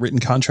that written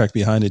contract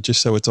behind it,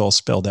 just so it's all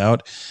spelled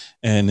out.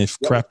 And if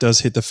crap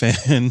does hit the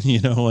fan,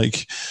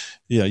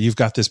 you've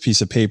got this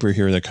piece of paper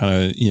here that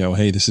kind of,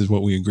 hey, this is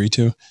what we agreed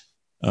to.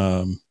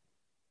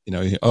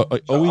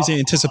 Always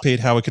anticipate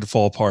how it could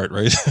fall apart,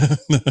 right?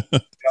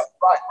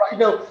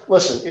 Right.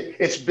 Listen,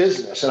 it's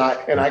business. And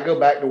I go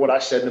back to what I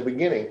said in the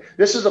beginning.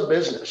 This is a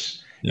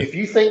business. Yeah. If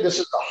you think this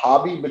is a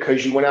hobby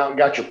because you went out and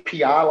got your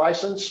PI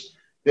license,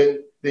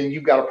 then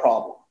you've got a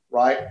problem,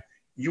 right?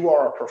 You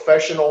are a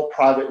professional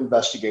private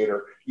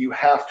investigator. You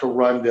have to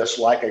run this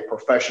like a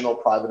professional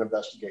private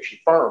investigation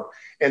firm.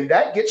 And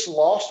that gets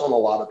lost on a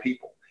lot of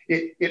people.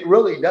 It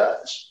really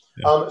does.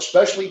 Yeah.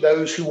 Especially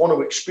those who want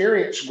to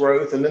experience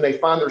growth, and then they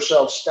find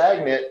themselves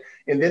stagnant,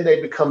 and then they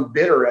become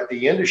bitter at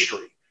the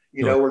industry,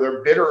 where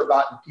they're bitter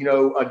about,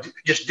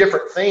 just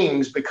different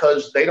things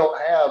because they don't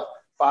have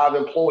 5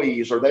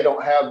 employees or they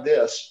don't have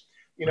this,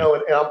 and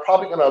I'm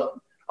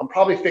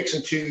probably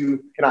fixing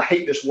to, and I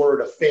hate this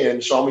word,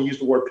 offend. So I'm going to use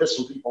the word piss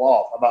some people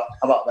off.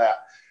 How about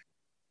that?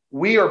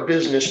 We are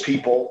business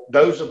people,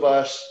 those of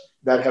us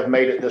that have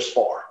made it this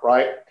far,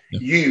 right?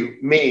 You,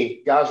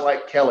 me, guys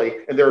like Kelly,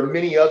 and there are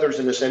many others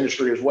in this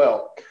industry as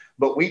well.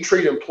 But we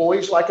treat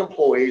employees like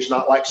employees,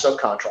 not like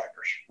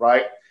subcontractors,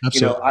 right?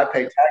 Absolutely. I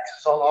pay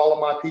taxes on all of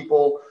my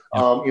people.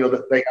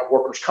 They have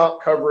workers'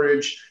 comp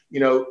coverage.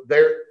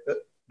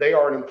 They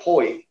are an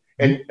employee.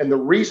 And the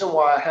reason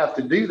why I have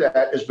to do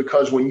that is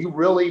because when you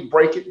really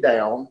break it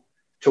down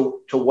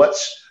to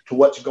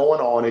what's going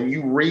on, and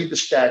you read the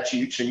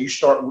statutes and you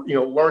start,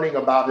 learning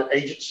about an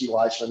agency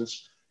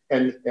license,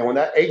 and when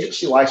that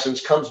agency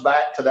license comes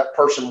back to that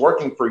person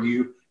working for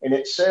you, and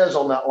it says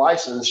on that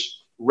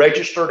license,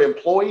 registered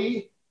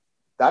employee,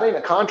 that ain't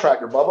a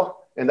contractor, Bubba,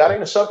 and that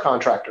ain't a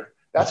subcontractor.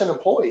 That's an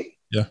employee.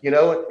 Yeah. And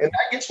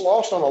that gets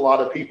lost on a lot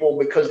of people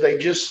because they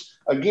just,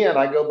 again,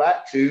 I go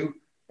back to,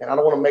 and I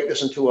don't want to make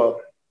this into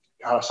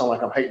I sound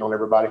like I'm hating on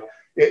everybody.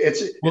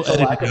 It's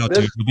a lack of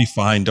business. You'll be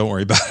fine. Don't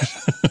worry about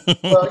it.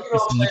 Well,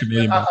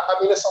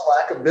 it's a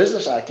lack of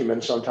business acumen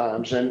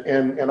sometimes.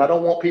 And I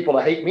don't want people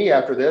to hate me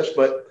after this,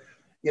 but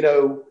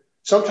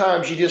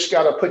sometimes you just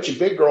got to put your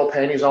big girl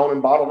panties on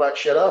and bottle that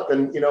shit up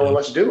and, and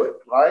let's do it.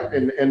 Right.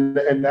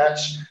 And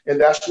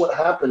that's what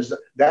happens.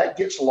 That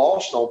gets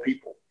lost on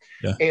people.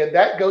 Yeah. And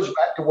that goes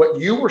back to what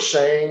you were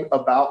saying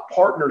about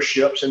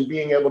partnerships and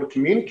being able to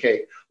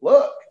communicate.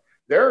 Look,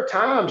 there are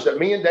times that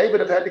me and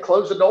David have had to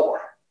close the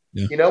door,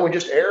 and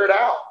just air it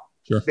out.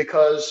 Sure.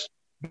 Because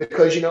I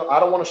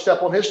don't want to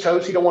step on his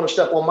toes. He don't want to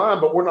step on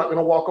mine, but we're not going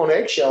to walk on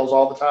eggshells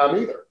all the time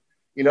either.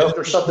 If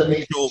there's something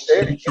needs to be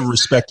said. The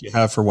respect you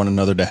have for one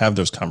another to have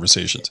those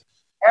conversations.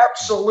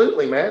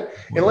 Absolutely, man.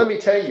 And let me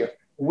tell you,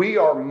 we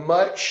are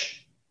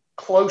much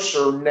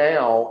closer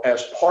now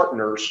as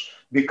partners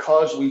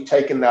because we've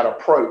taken that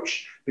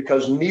approach,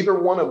 because neither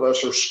one of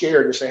us are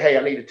scared to say, hey,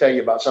 I need to tell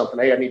you about something.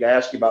 Hey, I need to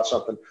ask you about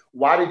something.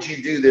 Why did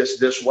you do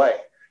this way?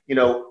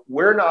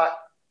 We're not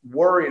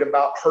worried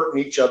about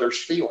hurting each other's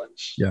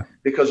feelings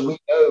because we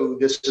know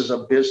this is a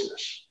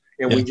business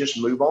and we just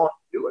move on and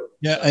do it.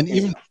 Yeah. And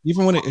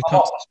even when it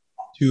comes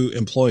to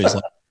employees,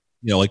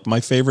 like my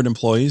favorite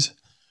employees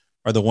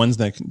are the ones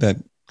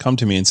that come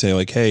to me and say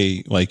like,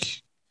 hey,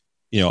 like,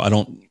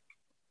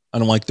 I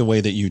don't like the way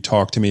that you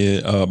talk to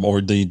me,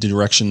 or the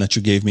direction that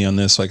you gave me on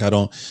this. Like, I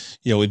don't,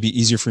 it'd be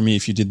easier for me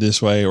if you did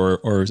this way,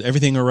 or is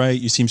everything all right?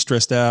 You seem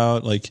stressed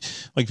out. Like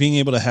being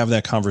able to have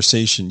that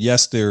conversation.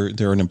 Yes, they're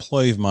an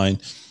employee of mine,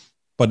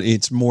 but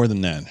it's more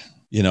than that.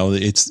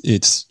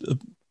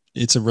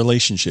 It's a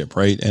relationship,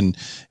 right? And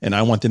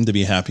I want them to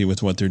be happy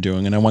with what they're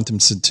doing, and I want them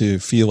to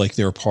feel like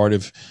they're a part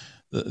of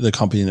the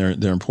company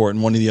and they're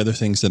important. One of the other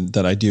things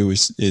that I do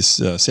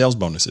is sales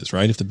bonuses,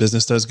 right? If the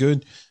business does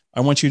good, I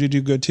want you to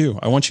do good too.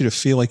 I want you to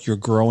feel like you're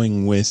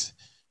growing with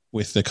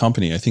the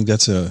company. I think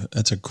that's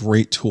a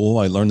great tool.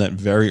 I learned that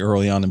very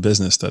early on in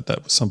business, that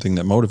was something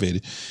that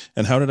motivated.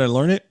 And how did I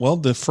learn it? Well,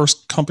 the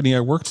first company I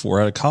worked for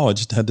out of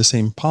college had the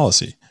same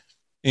policy,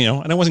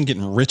 and I wasn't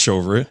getting rich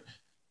over it.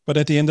 But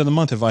at the end of the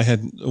month, if I had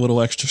a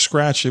little extra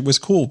scratch, it was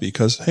cool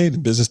because, hey, the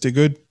business did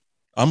good.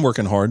 I'm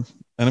working hard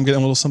and I'm getting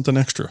a little something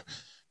extra.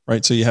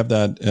 Right. So you have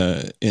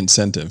that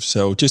incentive.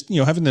 So just,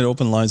 having that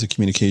open lines of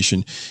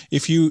communication,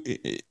 if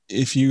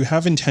you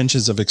have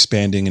intentions of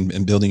expanding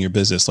and building your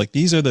business, like,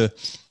 these are the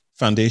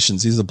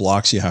foundations, these are the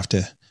blocks you have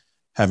to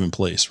have in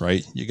place,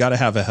 right? You got to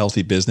have a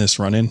healthy business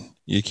running.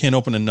 You can't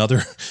open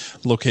another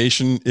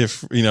location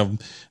if, the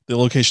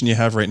location you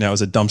have right now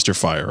is a dumpster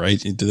fire, right?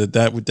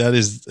 That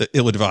is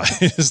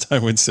ill-advised, I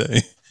would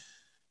say.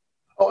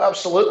 Oh,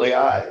 absolutely.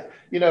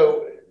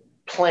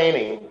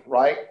 Planning,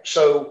 right?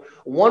 So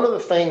one of the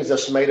things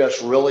that's made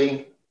us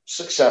really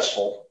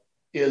successful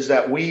is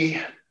that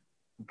we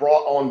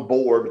brought on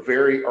board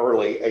very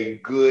early a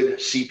good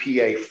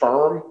CPA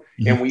firm,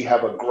 and we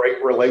have a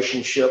great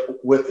relationship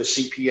with the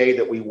CPA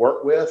that we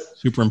work with.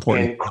 Super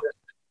important. And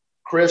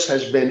Chris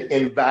has been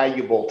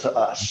invaluable to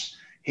us.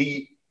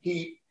 And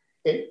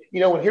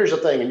here's the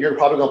thing, and you're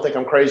probably going to think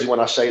I'm crazy when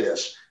I say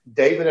this.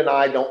 David and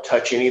I don't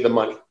touch any of the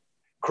money.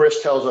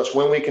 Chris tells us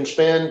when we can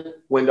spend,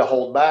 when to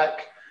hold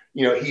back.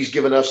 He's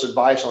given us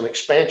advice on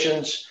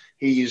expansions.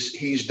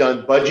 He's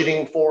done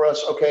budgeting for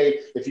us. Okay,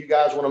 if you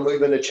guys want to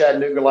move into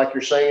Chattanooga, like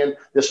you're saying,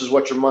 this is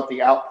what your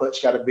monthly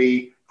output's got to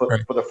be for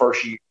the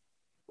first year,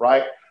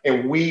 right?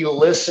 And we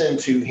listen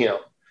to him,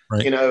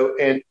 right.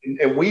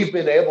 And we've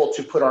been able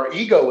to put our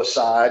ego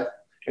aside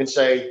and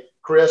say,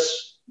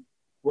 Chris,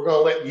 we're going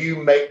to let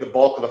you make the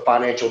bulk of the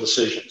financial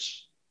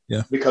decisions,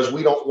 because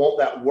we don't want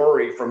that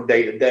worry from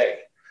day to day.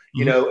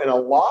 And a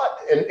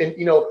lot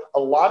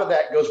of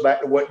that goes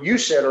back to what you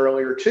said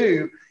earlier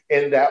too,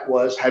 and that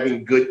was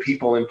having good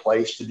people in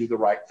place to do the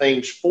right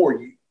things for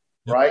you,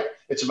 right?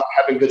 It's about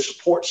having good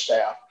support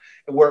staff.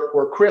 And where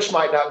Chris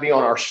might not be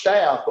on our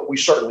staff, but we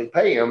certainly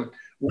pay him,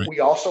 we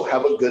also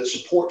have a good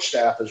support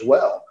staff as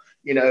well,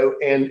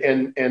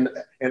 and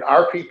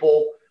our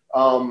people,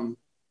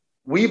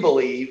 we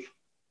believe,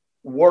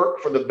 work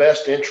for the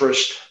best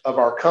interest of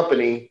our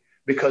company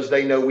because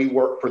they know we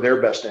work for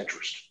their best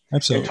interest.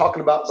 Absolutely. And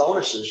talking about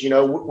bonuses,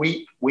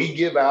 we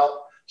give out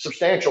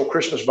substantial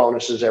Christmas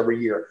bonuses every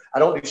year. I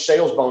don't do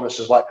sales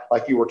bonuses like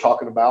you were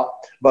talking about,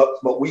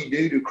 but we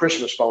do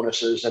Christmas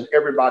bonuses, and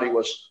everybody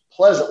was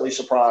pleasantly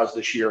surprised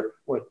this year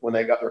when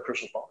they got their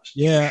Christmas bonus.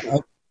 Yeah,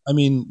 sure. I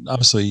mean,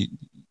 obviously,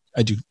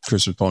 I do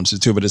Christmas bonuses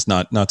too, but it's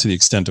not to the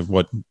extent of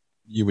what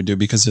you would do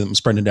because I'm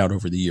spreading it out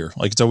over the year.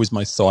 Like, it's always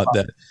my thought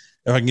that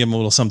if I can give them a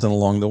little something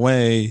along the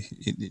way,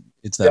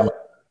 it's that much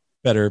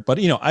better. But,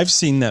 I've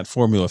seen that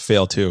formula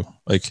fail too.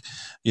 Like,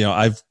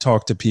 I've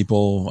talked to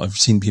people, I've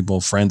seen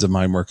people, friends of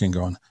mine working,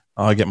 going,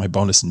 oh, I get my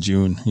bonus in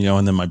June,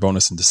 and then my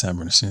bonus in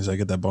December. And as soon as I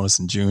get that bonus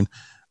in June,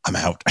 I'm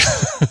out,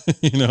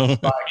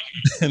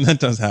 and that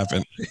does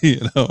happen,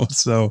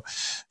 so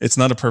it's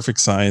not a perfect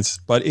science,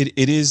 but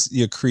it is,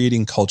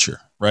 creating culture,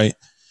 right?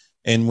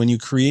 And when you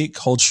create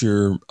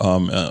culture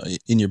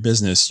in your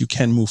business, you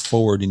can move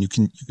forward and you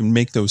can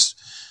make those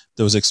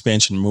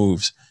expansion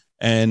moves.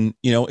 And,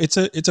 it's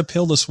a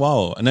pill to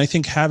swallow. And I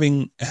think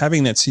having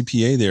that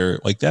CPA there,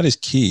 like, that is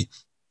key.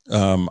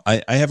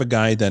 I have a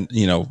guy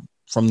that,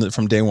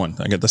 from day one,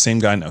 I got the same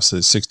guy now,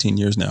 so 16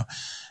 years now.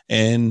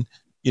 And,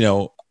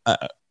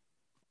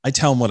 I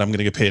tell him what I'm going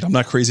to get paid. I'm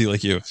not crazy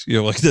like you,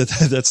 like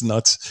that's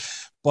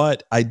nuts,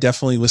 but I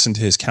definitely listen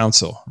to his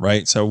counsel.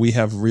 Right. So we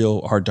have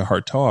real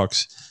heart-to-heart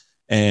talks,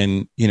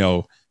 and,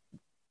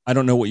 I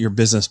don't know what your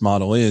business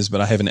model is, but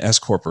I have an S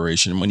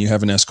corporation. When you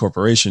have an S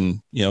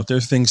corporation, there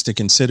are things to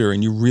consider,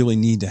 and you really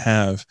need to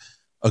have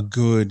a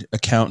good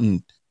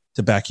accountant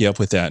to back you up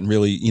with that and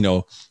really,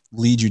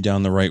 lead you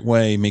down the right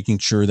way, making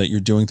sure that you're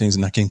doing things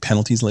and not getting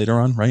penalties later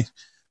on. Right.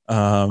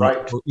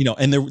 Right.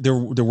 And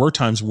there were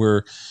times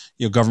where,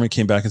 government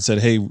came back and said,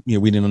 hey,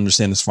 we didn't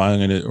understand this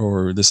filing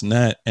or this and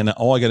that. And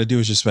all I got to do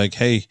is just like,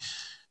 hey,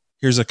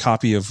 here's a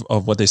copy of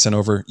what they sent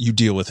over. You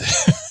deal with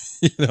it.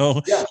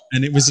 Yeah,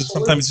 and it was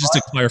sometimes just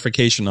a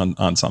clarification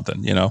on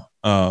something,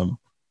 and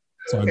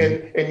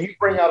you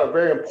bring out a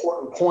very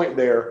important point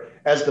there.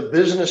 As the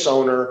business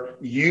owner,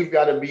 you've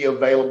got to be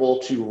available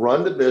to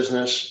run the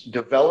business,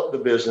 develop the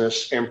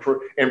business, and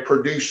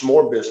produce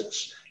more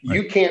business. Right.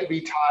 You can't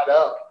be tied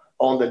up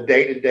on the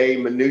day-to-day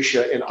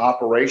minutia in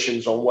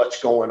operations on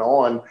what's going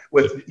on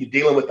with you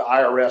dealing with the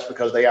IRS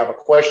because they have a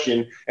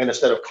question, and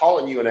instead of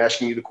calling you and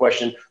asking you the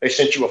question, they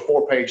sent you a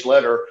 4-page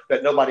letter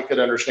that nobody could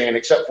understand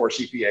except for a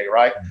CPA,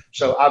 right?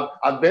 So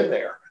I've been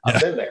there. I've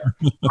been there.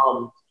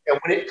 And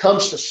when it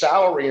comes to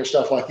salary and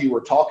stuff like you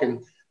were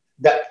talking,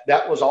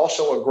 that was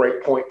also a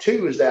great point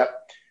too, is that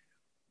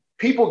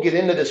people get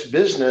into this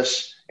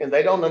business and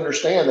they don't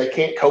understand they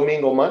can't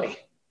commingle money.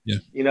 Yeah.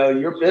 You know,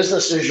 your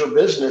business is your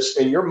business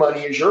and your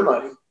money is your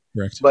money.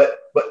 Correct. But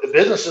the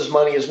business's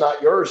money is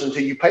not yours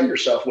until you pay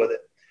yourself with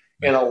it.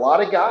 Right. And a lot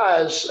of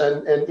guys,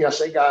 and you know, I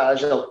say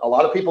guys, you know, a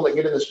lot of people that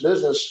get in this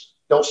business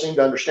don't seem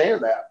to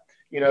understand that.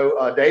 You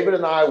know, David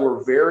and I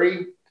were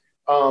very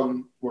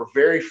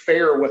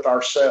fair with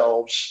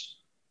ourselves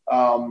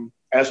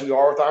as we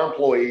are with our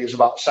employees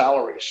about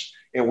salaries.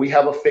 And we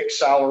have a fixed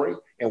salary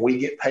and we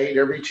get paid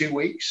every 2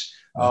 weeks.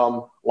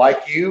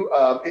 Like you,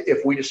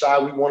 if we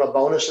decide we want a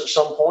bonus at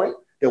some point,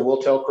 then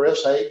we'll tell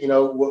Chris, hey, you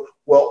know,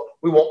 well,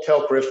 we won't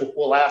tell Chris.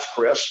 We'll ask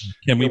Chris.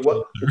 Can we? You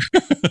know,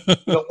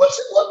 what's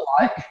it look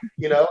like?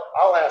 You know,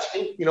 I'll ask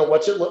him, you know,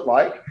 what's it look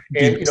like?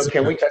 And, you know,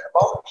 can we take a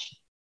bonus?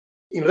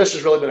 You know, this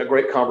has really been a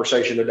great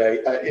conversation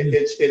today.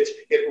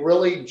 It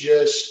really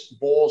just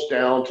boils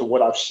down to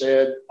what I've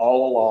said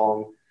all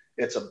along.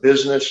 It's a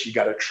business. You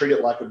got to treat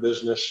it like a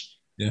business.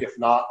 Yeah. If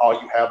not,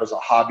 all you have is a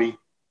hobby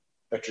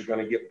that you're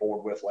going to get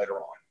bored with later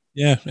on.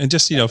 Yeah. And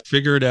just, you know,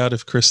 figure it out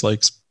if Chris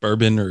likes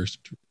bourbon or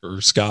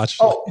scotch.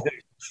 Oh,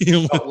 you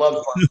know,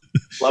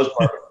 loves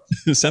bourbon.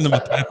 Send him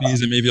a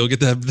Pappy's and maybe he'll get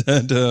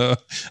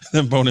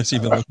that bonus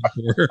you've been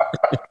looking for.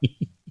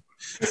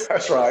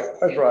 That's right.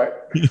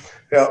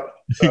 Yeah.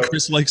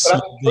 Chris likes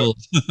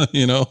bills,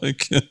 you know,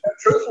 like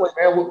truthfully,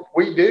 man,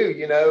 we do,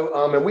 you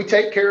know, and we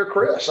take care of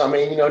Chris. I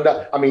mean, you know,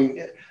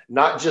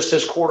 not just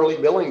his quarterly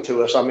billing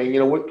to us. I mean, you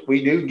know,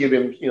 we do give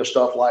him, you know,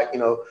 stuff like, you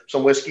know,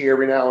 some whiskey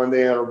every now and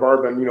then or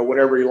bourbon, you know,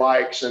 whatever he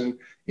likes. And,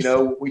 you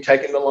know, we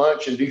take him to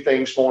lunch and do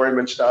things for him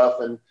and stuff.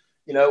 And,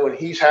 you know, when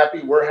he's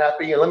happy, we're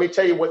happy. And let me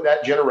tell you what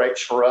that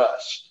generates for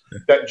us.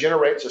 That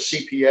generates a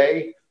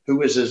CPA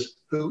who is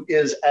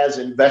as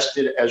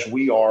invested as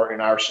we are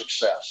in our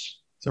success.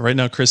 So right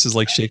now, Chris is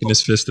like shaking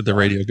his fist at the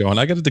radio going,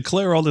 I got to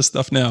declare all this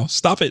stuff now.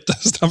 Stop it.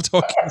 Stop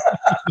talking.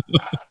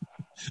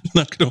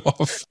 Knock it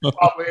off.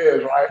 Probably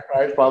is, right?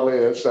 It probably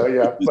is. So,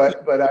 yeah.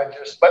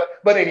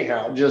 But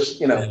anyhow,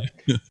 just, you know,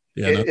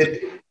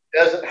 it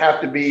doesn't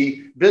have to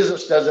be,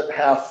 business doesn't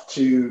have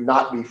to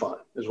not be fun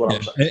is what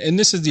I'm saying. And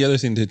this is the other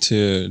thing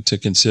to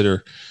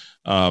consider,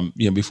 you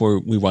know,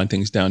 before we wind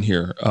things down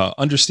here,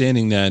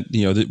 understanding that,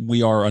 you know, that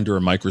we are under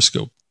a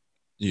microscope.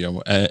 You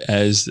know,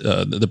 as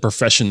the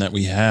profession that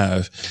we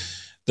have,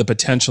 the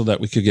potential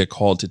that we could get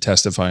called to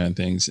testify on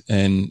things,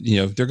 and you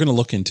know, they're going to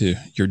look into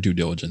your due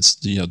diligence.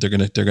 You know, they're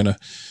going to,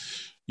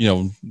 you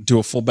know, do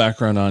a full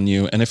background on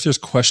you, and if there's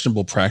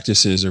questionable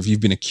practices or if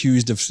you've been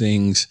accused of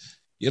things,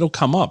 it'll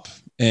come up.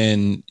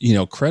 And you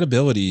know,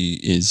 credibility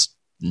is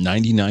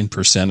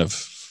 99%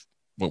 of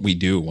what we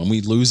do. When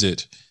we lose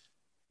it,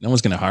 no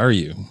one's going to hire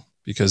you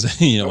because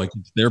you know, like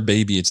it's their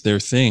baby, it's their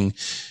thing,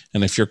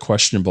 and if you're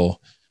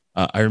questionable.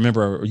 I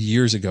remember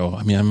years ago,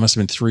 I mean, I must have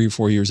been 3 or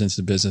 4 years into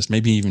the business,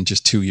 maybe even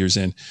just 2 years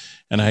in.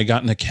 And I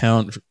got an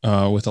account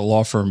with a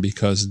law firm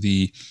because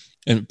the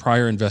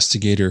prior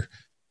investigator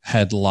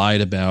had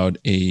lied about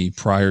a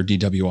prior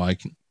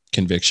DWI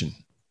conviction,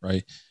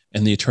 right?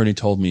 And the attorney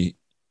told me,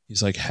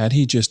 he's like, had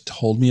he just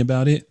told me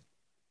about it,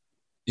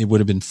 it would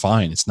have been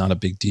fine. It's not a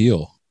big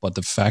deal. But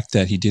the fact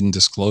that he didn't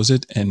disclose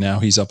it and now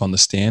he's up on the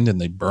stand and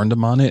they burned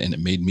him on it and it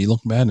made me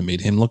look bad and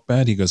made him look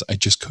bad. He goes, I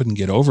just couldn't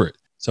get over it.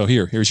 So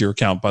here's your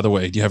account. By the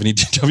way, do you have any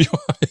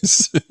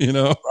DWIs? You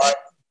know, right.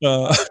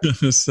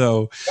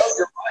 So no,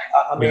 you're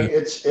right. I mean,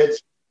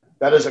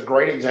 that is a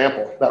great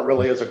example. That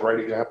really is a great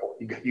example.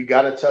 You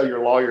got to tell your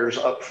lawyers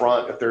up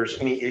front if there's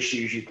any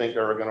issues you think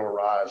that are going to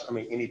arise. I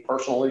mean, any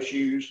personal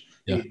issues,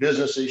 any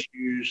business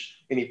issues,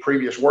 any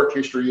previous work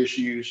history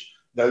issues.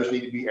 Those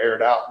need to be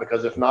aired out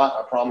because if not,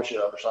 I promise you,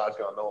 the other side's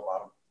going to know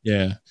about them.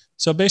 Yeah.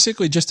 So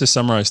basically, just to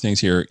summarize things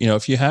here, you know,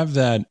 if you have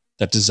that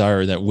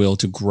desire, that will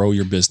to grow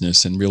your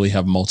business and really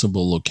have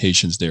multiple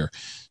locations there.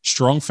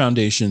 Strong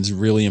foundations,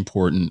 really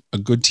important. A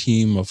good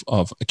team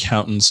of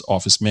accountants,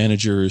 office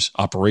managers,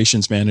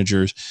 operations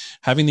managers,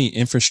 having the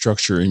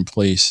infrastructure in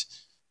place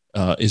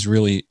is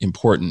really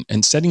important.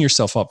 And setting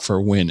yourself up for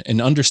a win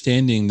and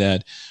understanding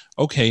that,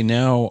 okay,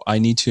 now I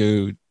need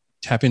to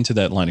tap into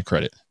that line of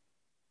credit.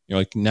 You know,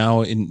 like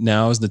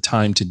now is the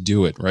time to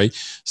do it, right?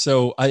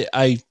 So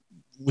I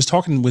was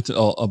talking with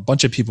a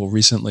bunch of people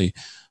recently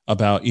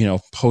about, you know,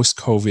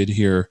 post-COVID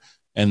here,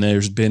 and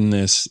there's been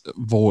this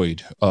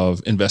void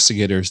of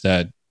investigators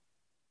that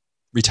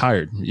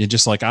retired. You're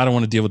just like, I don't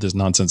want to deal with this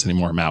nonsense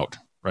anymore. I'm out,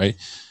 right?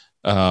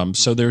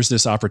 So there's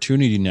this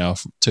opportunity now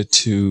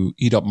to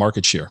eat up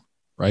market share,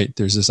 right?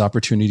 There's this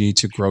opportunity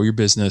to grow your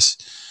business.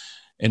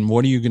 And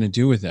what are you going to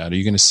do with that? Are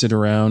you going to sit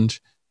around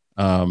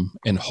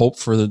and hope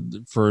for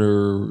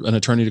an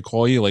attorney to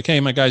call you like, hey,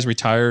 my guy's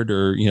retired,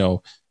 or, you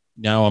know,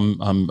 now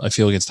I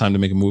feel like it's time to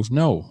make a move?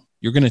 No.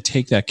 You're going to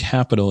take that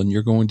capital and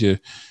you're going to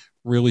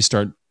really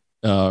start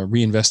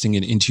reinvesting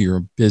it into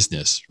your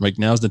business, right?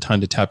 Now's the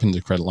time to tap into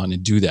the credit line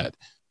and do that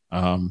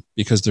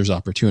because there's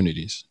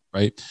opportunities,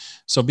 right?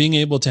 So being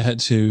able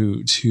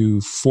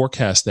to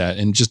forecast that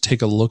and just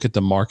take a look at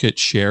the market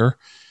share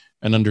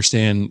and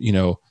understand,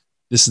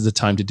 this is the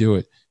time to do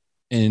it.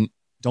 And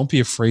don't be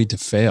afraid to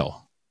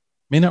fail.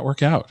 It may not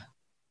work out,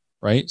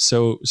 right?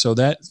 So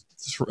that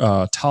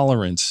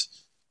tolerance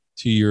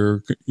to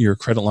your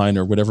credit line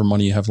or whatever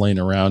money you have laying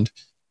around,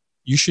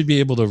 you should be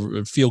able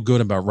to feel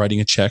good about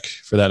writing a check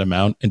for that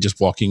amount and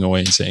just walking away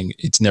and saying,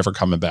 it's never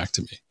coming back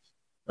to me,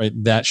 right?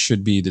 That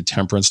should be the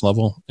temperance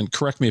level. And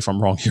correct me if I'm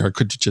wrong here. I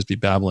could just be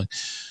babbling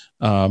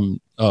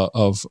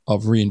of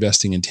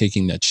reinvesting and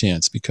taking that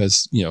chance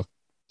because,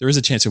 there is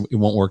a chance it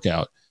won't work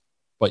out.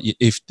 But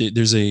if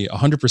there's a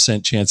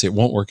 100% chance it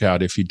won't work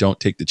out if you don't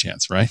take the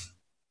chance, right?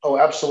 Oh,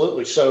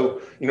 absolutely.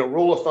 So,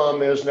 rule of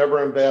thumb is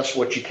never invest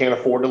what you can't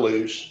afford to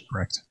lose.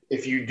 Correct.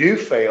 If you do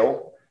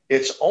fail,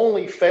 it's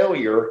only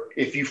failure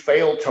if you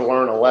fail to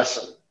learn a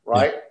lesson,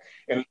 right?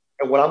 Yeah.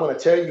 And what I'm going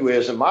to tell you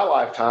is in my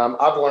lifetime,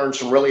 I've learned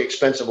some really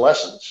expensive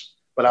lessons,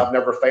 but I've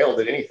never failed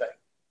at anything.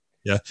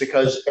 Yeah.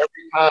 Because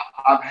every time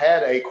I've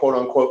had a quote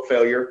unquote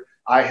failure,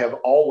 I have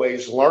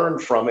always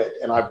learned from it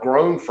and I've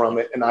grown from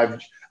it. And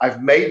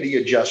I've made the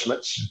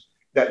adjustments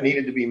that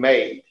needed to be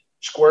made,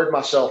 squared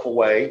myself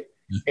away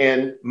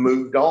and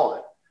moved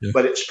on. Yeah.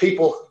 But it's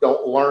people who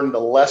don't learn the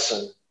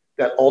lesson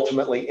that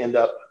ultimately end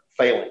up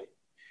failing.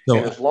 No.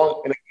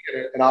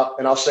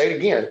 And I'll say it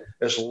again,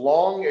 as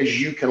long as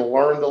you can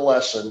learn the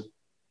lesson,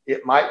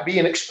 it might be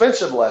an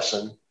expensive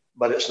lesson,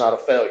 but it's not a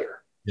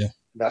failure. Yeah.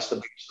 That's the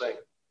biggest thing.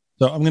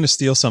 So I'm going to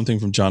steal something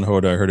from John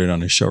Hoda. I heard it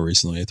on his show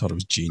recently. I thought it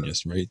was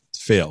genius, right?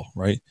 Fail,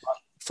 right?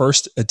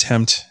 First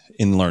attempt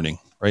in learning,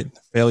 right?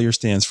 Failure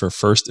stands for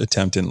first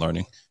attempt in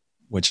learning,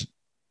 which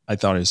I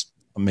thought is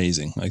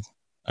amazing. Like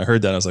I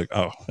heard that. I was like,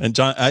 oh, and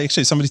John,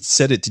 somebody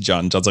said it to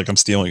John. John's like, I'm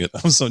stealing it.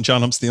 So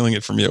John, I'm stealing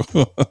it from you.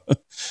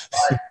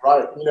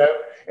 Right.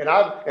 And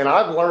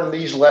I've learned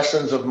these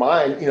lessons of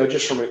mine,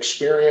 just from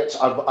experience.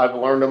 I've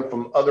learned them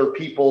from other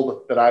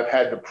people that I've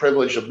had the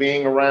privilege of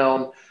being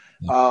around.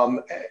 And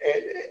I'm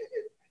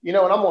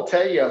going to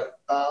tell you,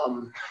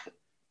 and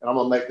I'm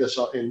going to make this,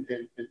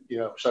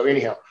 so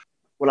anyhow,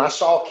 when I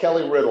saw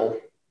Kelly Riddle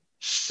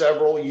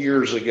several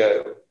years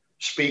ago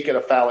speak at a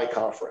Fally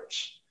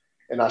conference,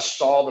 and I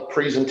saw the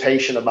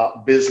presentation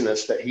about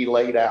business that he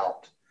laid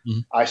out,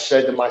 I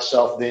said to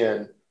myself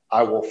then,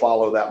 I will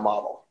follow that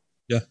model.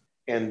 Yeah.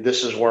 And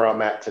this is where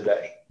I'm at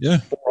today. Yeah.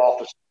 4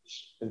 offices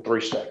in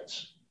 3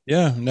 states.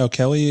 Yeah. No,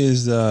 Kelly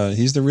is,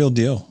 he's the real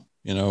deal.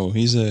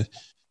 He's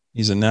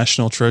a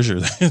national treasure.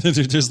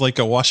 There's like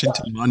a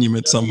Washington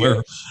monument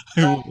somewhere.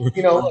 I don't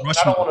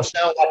want to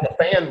sound like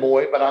a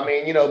fanboy, but I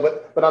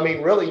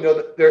mean, really,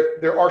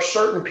 there are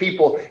certain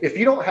people, if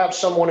you don't have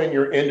someone in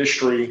your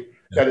industry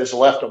that has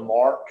left a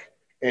mark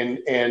and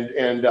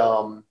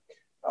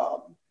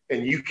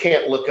you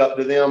can't look up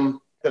to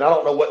them, then I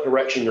don't know what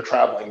direction you're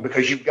traveling,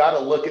 because you've got to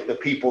look at the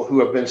people who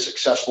have been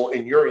successful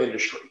in your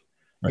industry,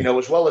 right,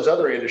 as well as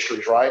other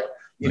industries, right?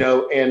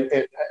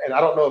 And I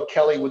don't know if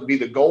Kelly would be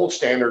the gold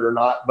standard or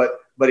not,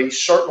 but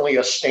he's certainly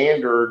a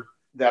standard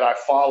that I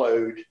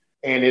followed,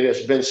 and it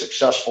has been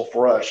successful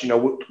for us.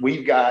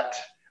 We've got,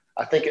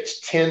 I think it's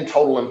 10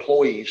 total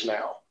employees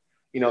now,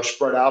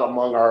 spread out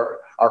among our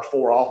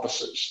 4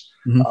 offices.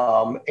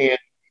 Mm-hmm.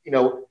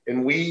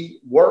 And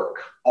we work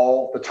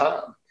all the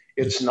time.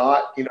 It's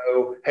not,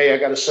 hey, I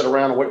got to sit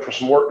around and wait for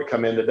some work to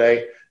come in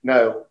today.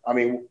 No, I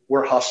mean,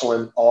 we're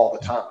hustling all the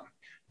time.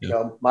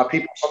 Yeah. My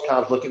people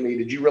sometimes look at me,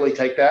 did you really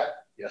take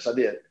that? Yes, I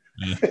did.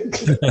 Yeah.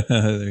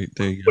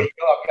 there you go.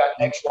 I've got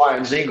X, Y,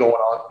 and Z going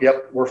on.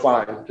 Yep, we're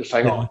fine. Just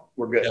hang on.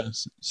 We're good. Yeah.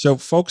 So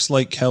folks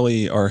like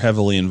Kelly are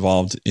heavily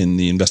involved in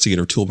the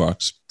Investigator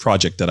Toolbox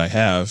project that I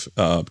have.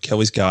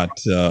 Kelly's got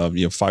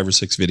 5 or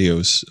 6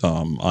 videos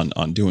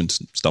on doing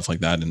stuff like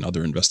that and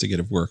other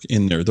investigative work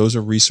in there. Those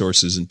are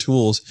resources and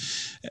tools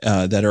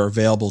that are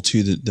available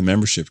to the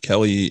membership.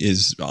 Kelly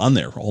is on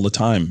there all the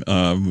time.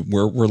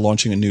 We're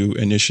launching a new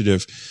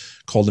initiative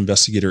called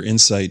Investigator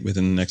Insight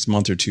within the next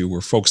month or 2,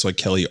 where folks like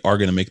Kelly are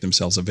going to make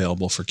themselves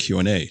available for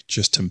Q&A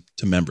just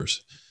to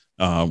members,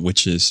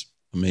 which is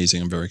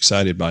amazing. I'm very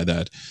excited by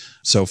that.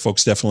 So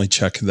folks, definitely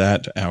check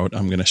that out.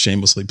 I'm going to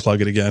shamelessly plug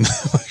it again,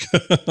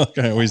 like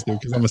I always do,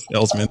 because I'm a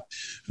salesman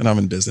and I'm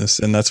in business,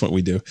 and that's what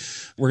we do.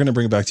 We're going to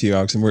bring it back to you,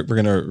 Alex, and we're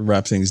going to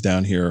wrap things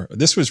down here.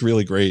 This was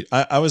really great.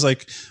 I was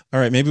like, all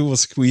right, maybe we'll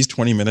squeeze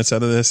 20 minutes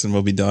out of this and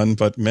we'll be done.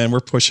 But man,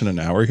 we're pushing an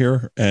hour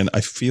here, and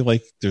I feel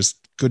like there's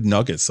good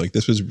nuggets. Like,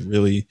 this was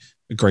really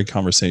a great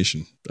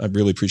conversation. I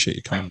really appreciate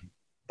you coming.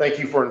 Thank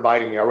you for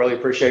inviting me. I really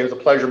appreciate it. It was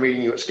a pleasure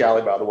meeting you at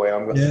Scally, by the way.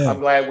 I'm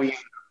glad we ended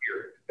up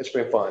here. It's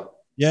been fun.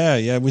 Yeah,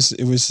 it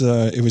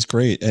was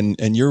great.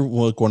 And you're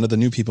like one of the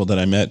new people that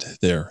I met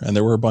there, and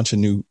there were a bunch of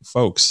new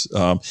folks.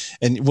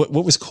 And what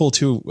was cool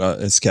too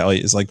at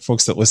Scally is like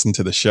folks that listen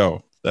to the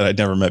show that I'd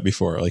never met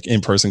before, like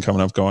in person,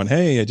 coming up going,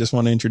 hey, I just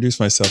want to introduce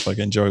myself. Like,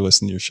 I enjoy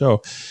listening to your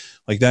show.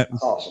 Like that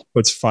awesome.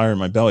 Puts fire in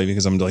my belly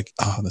because I'm like,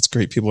 oh, that's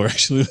great. People are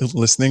actually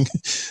listening.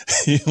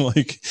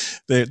 Like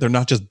they're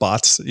not just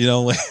bots,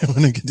 like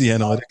when I get the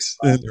analytics,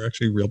 they're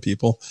actually real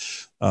people,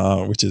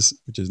 which is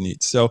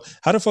neat. So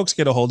how do folks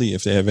get a hold of you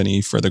if they have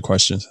any further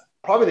questions?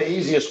 Probably the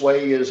easiest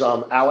way is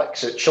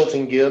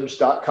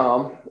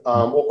alex@chiltongibbs.com,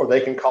 or they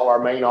can call our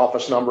main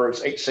office number.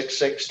 It's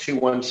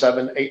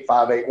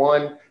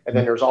 866-217-8581. And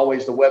then there's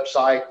always the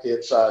website.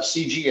 It's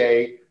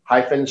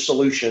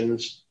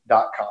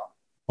cga-solutions.com.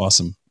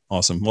 Awesome.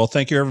 Well,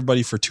 thank you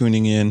everybody for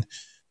tuning in.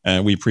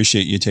 We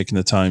appreciate you taking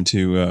the time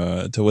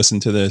to listen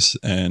to this.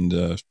 And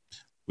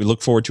we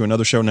look forward to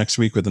another show next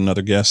week with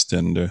another guest.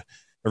 And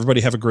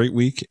everybody have a great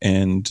week,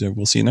 and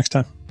we'll see you next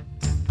time.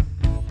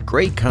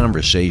 Great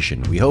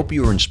conversation. We hope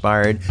you were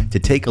inspired to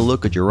take a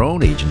look at your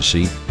own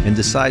agency and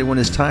decide when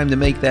it's time to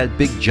make that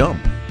big jump.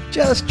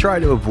 Just try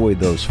to avoid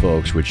those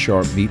folks with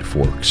sharp meat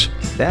forks.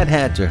 That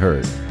had to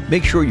hurt.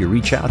 Make sure you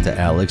reach out to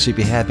Alex if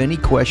you have any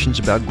questions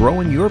about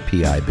growing your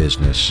PI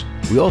business.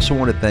 We also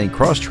want to thank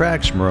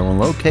Crosstracks, Merlin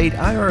Locate,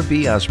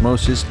 IRB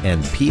Osmosis,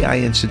 and PI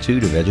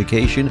Institute of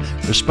Education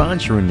for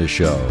sponsoring the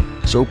show.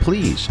 So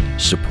please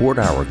support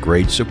our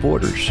great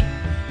supporters.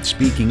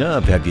 Speaking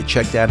of, have you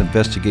checked out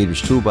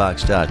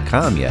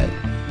investigatorstoolbox.com yet?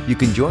 You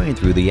can join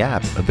through the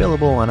app,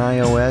 available on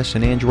iOS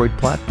and Android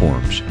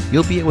platforms.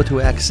 You'll be able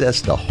to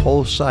access the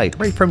whole site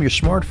right from your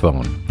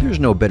smartphone. There's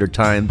no better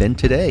time than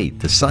today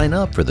to sign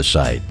up for the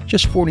site.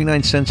 Just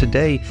 49 cents a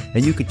day,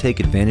 and you can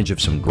take advantage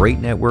of some great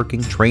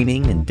networking,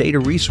 training, and data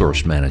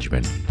resource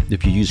management.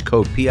 If you use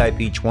code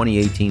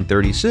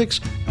PIP201836,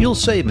 you'll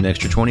save an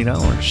extra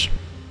 $20.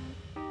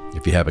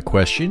 If you have a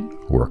question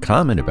or a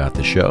comment about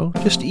the show,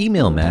 just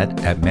email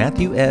Matt at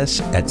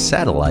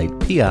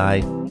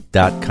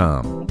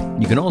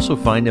matthews@satellitepi.com. You can also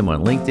find him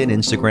on LinkedIn,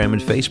 Instagram,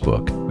 and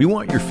Facebook. We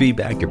want your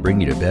feedback to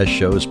bring you the best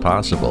shows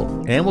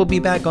possible. And we'll be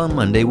back on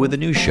Monday with a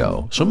new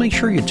show, so make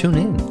sure you tune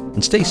in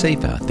and stay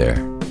safe out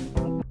there.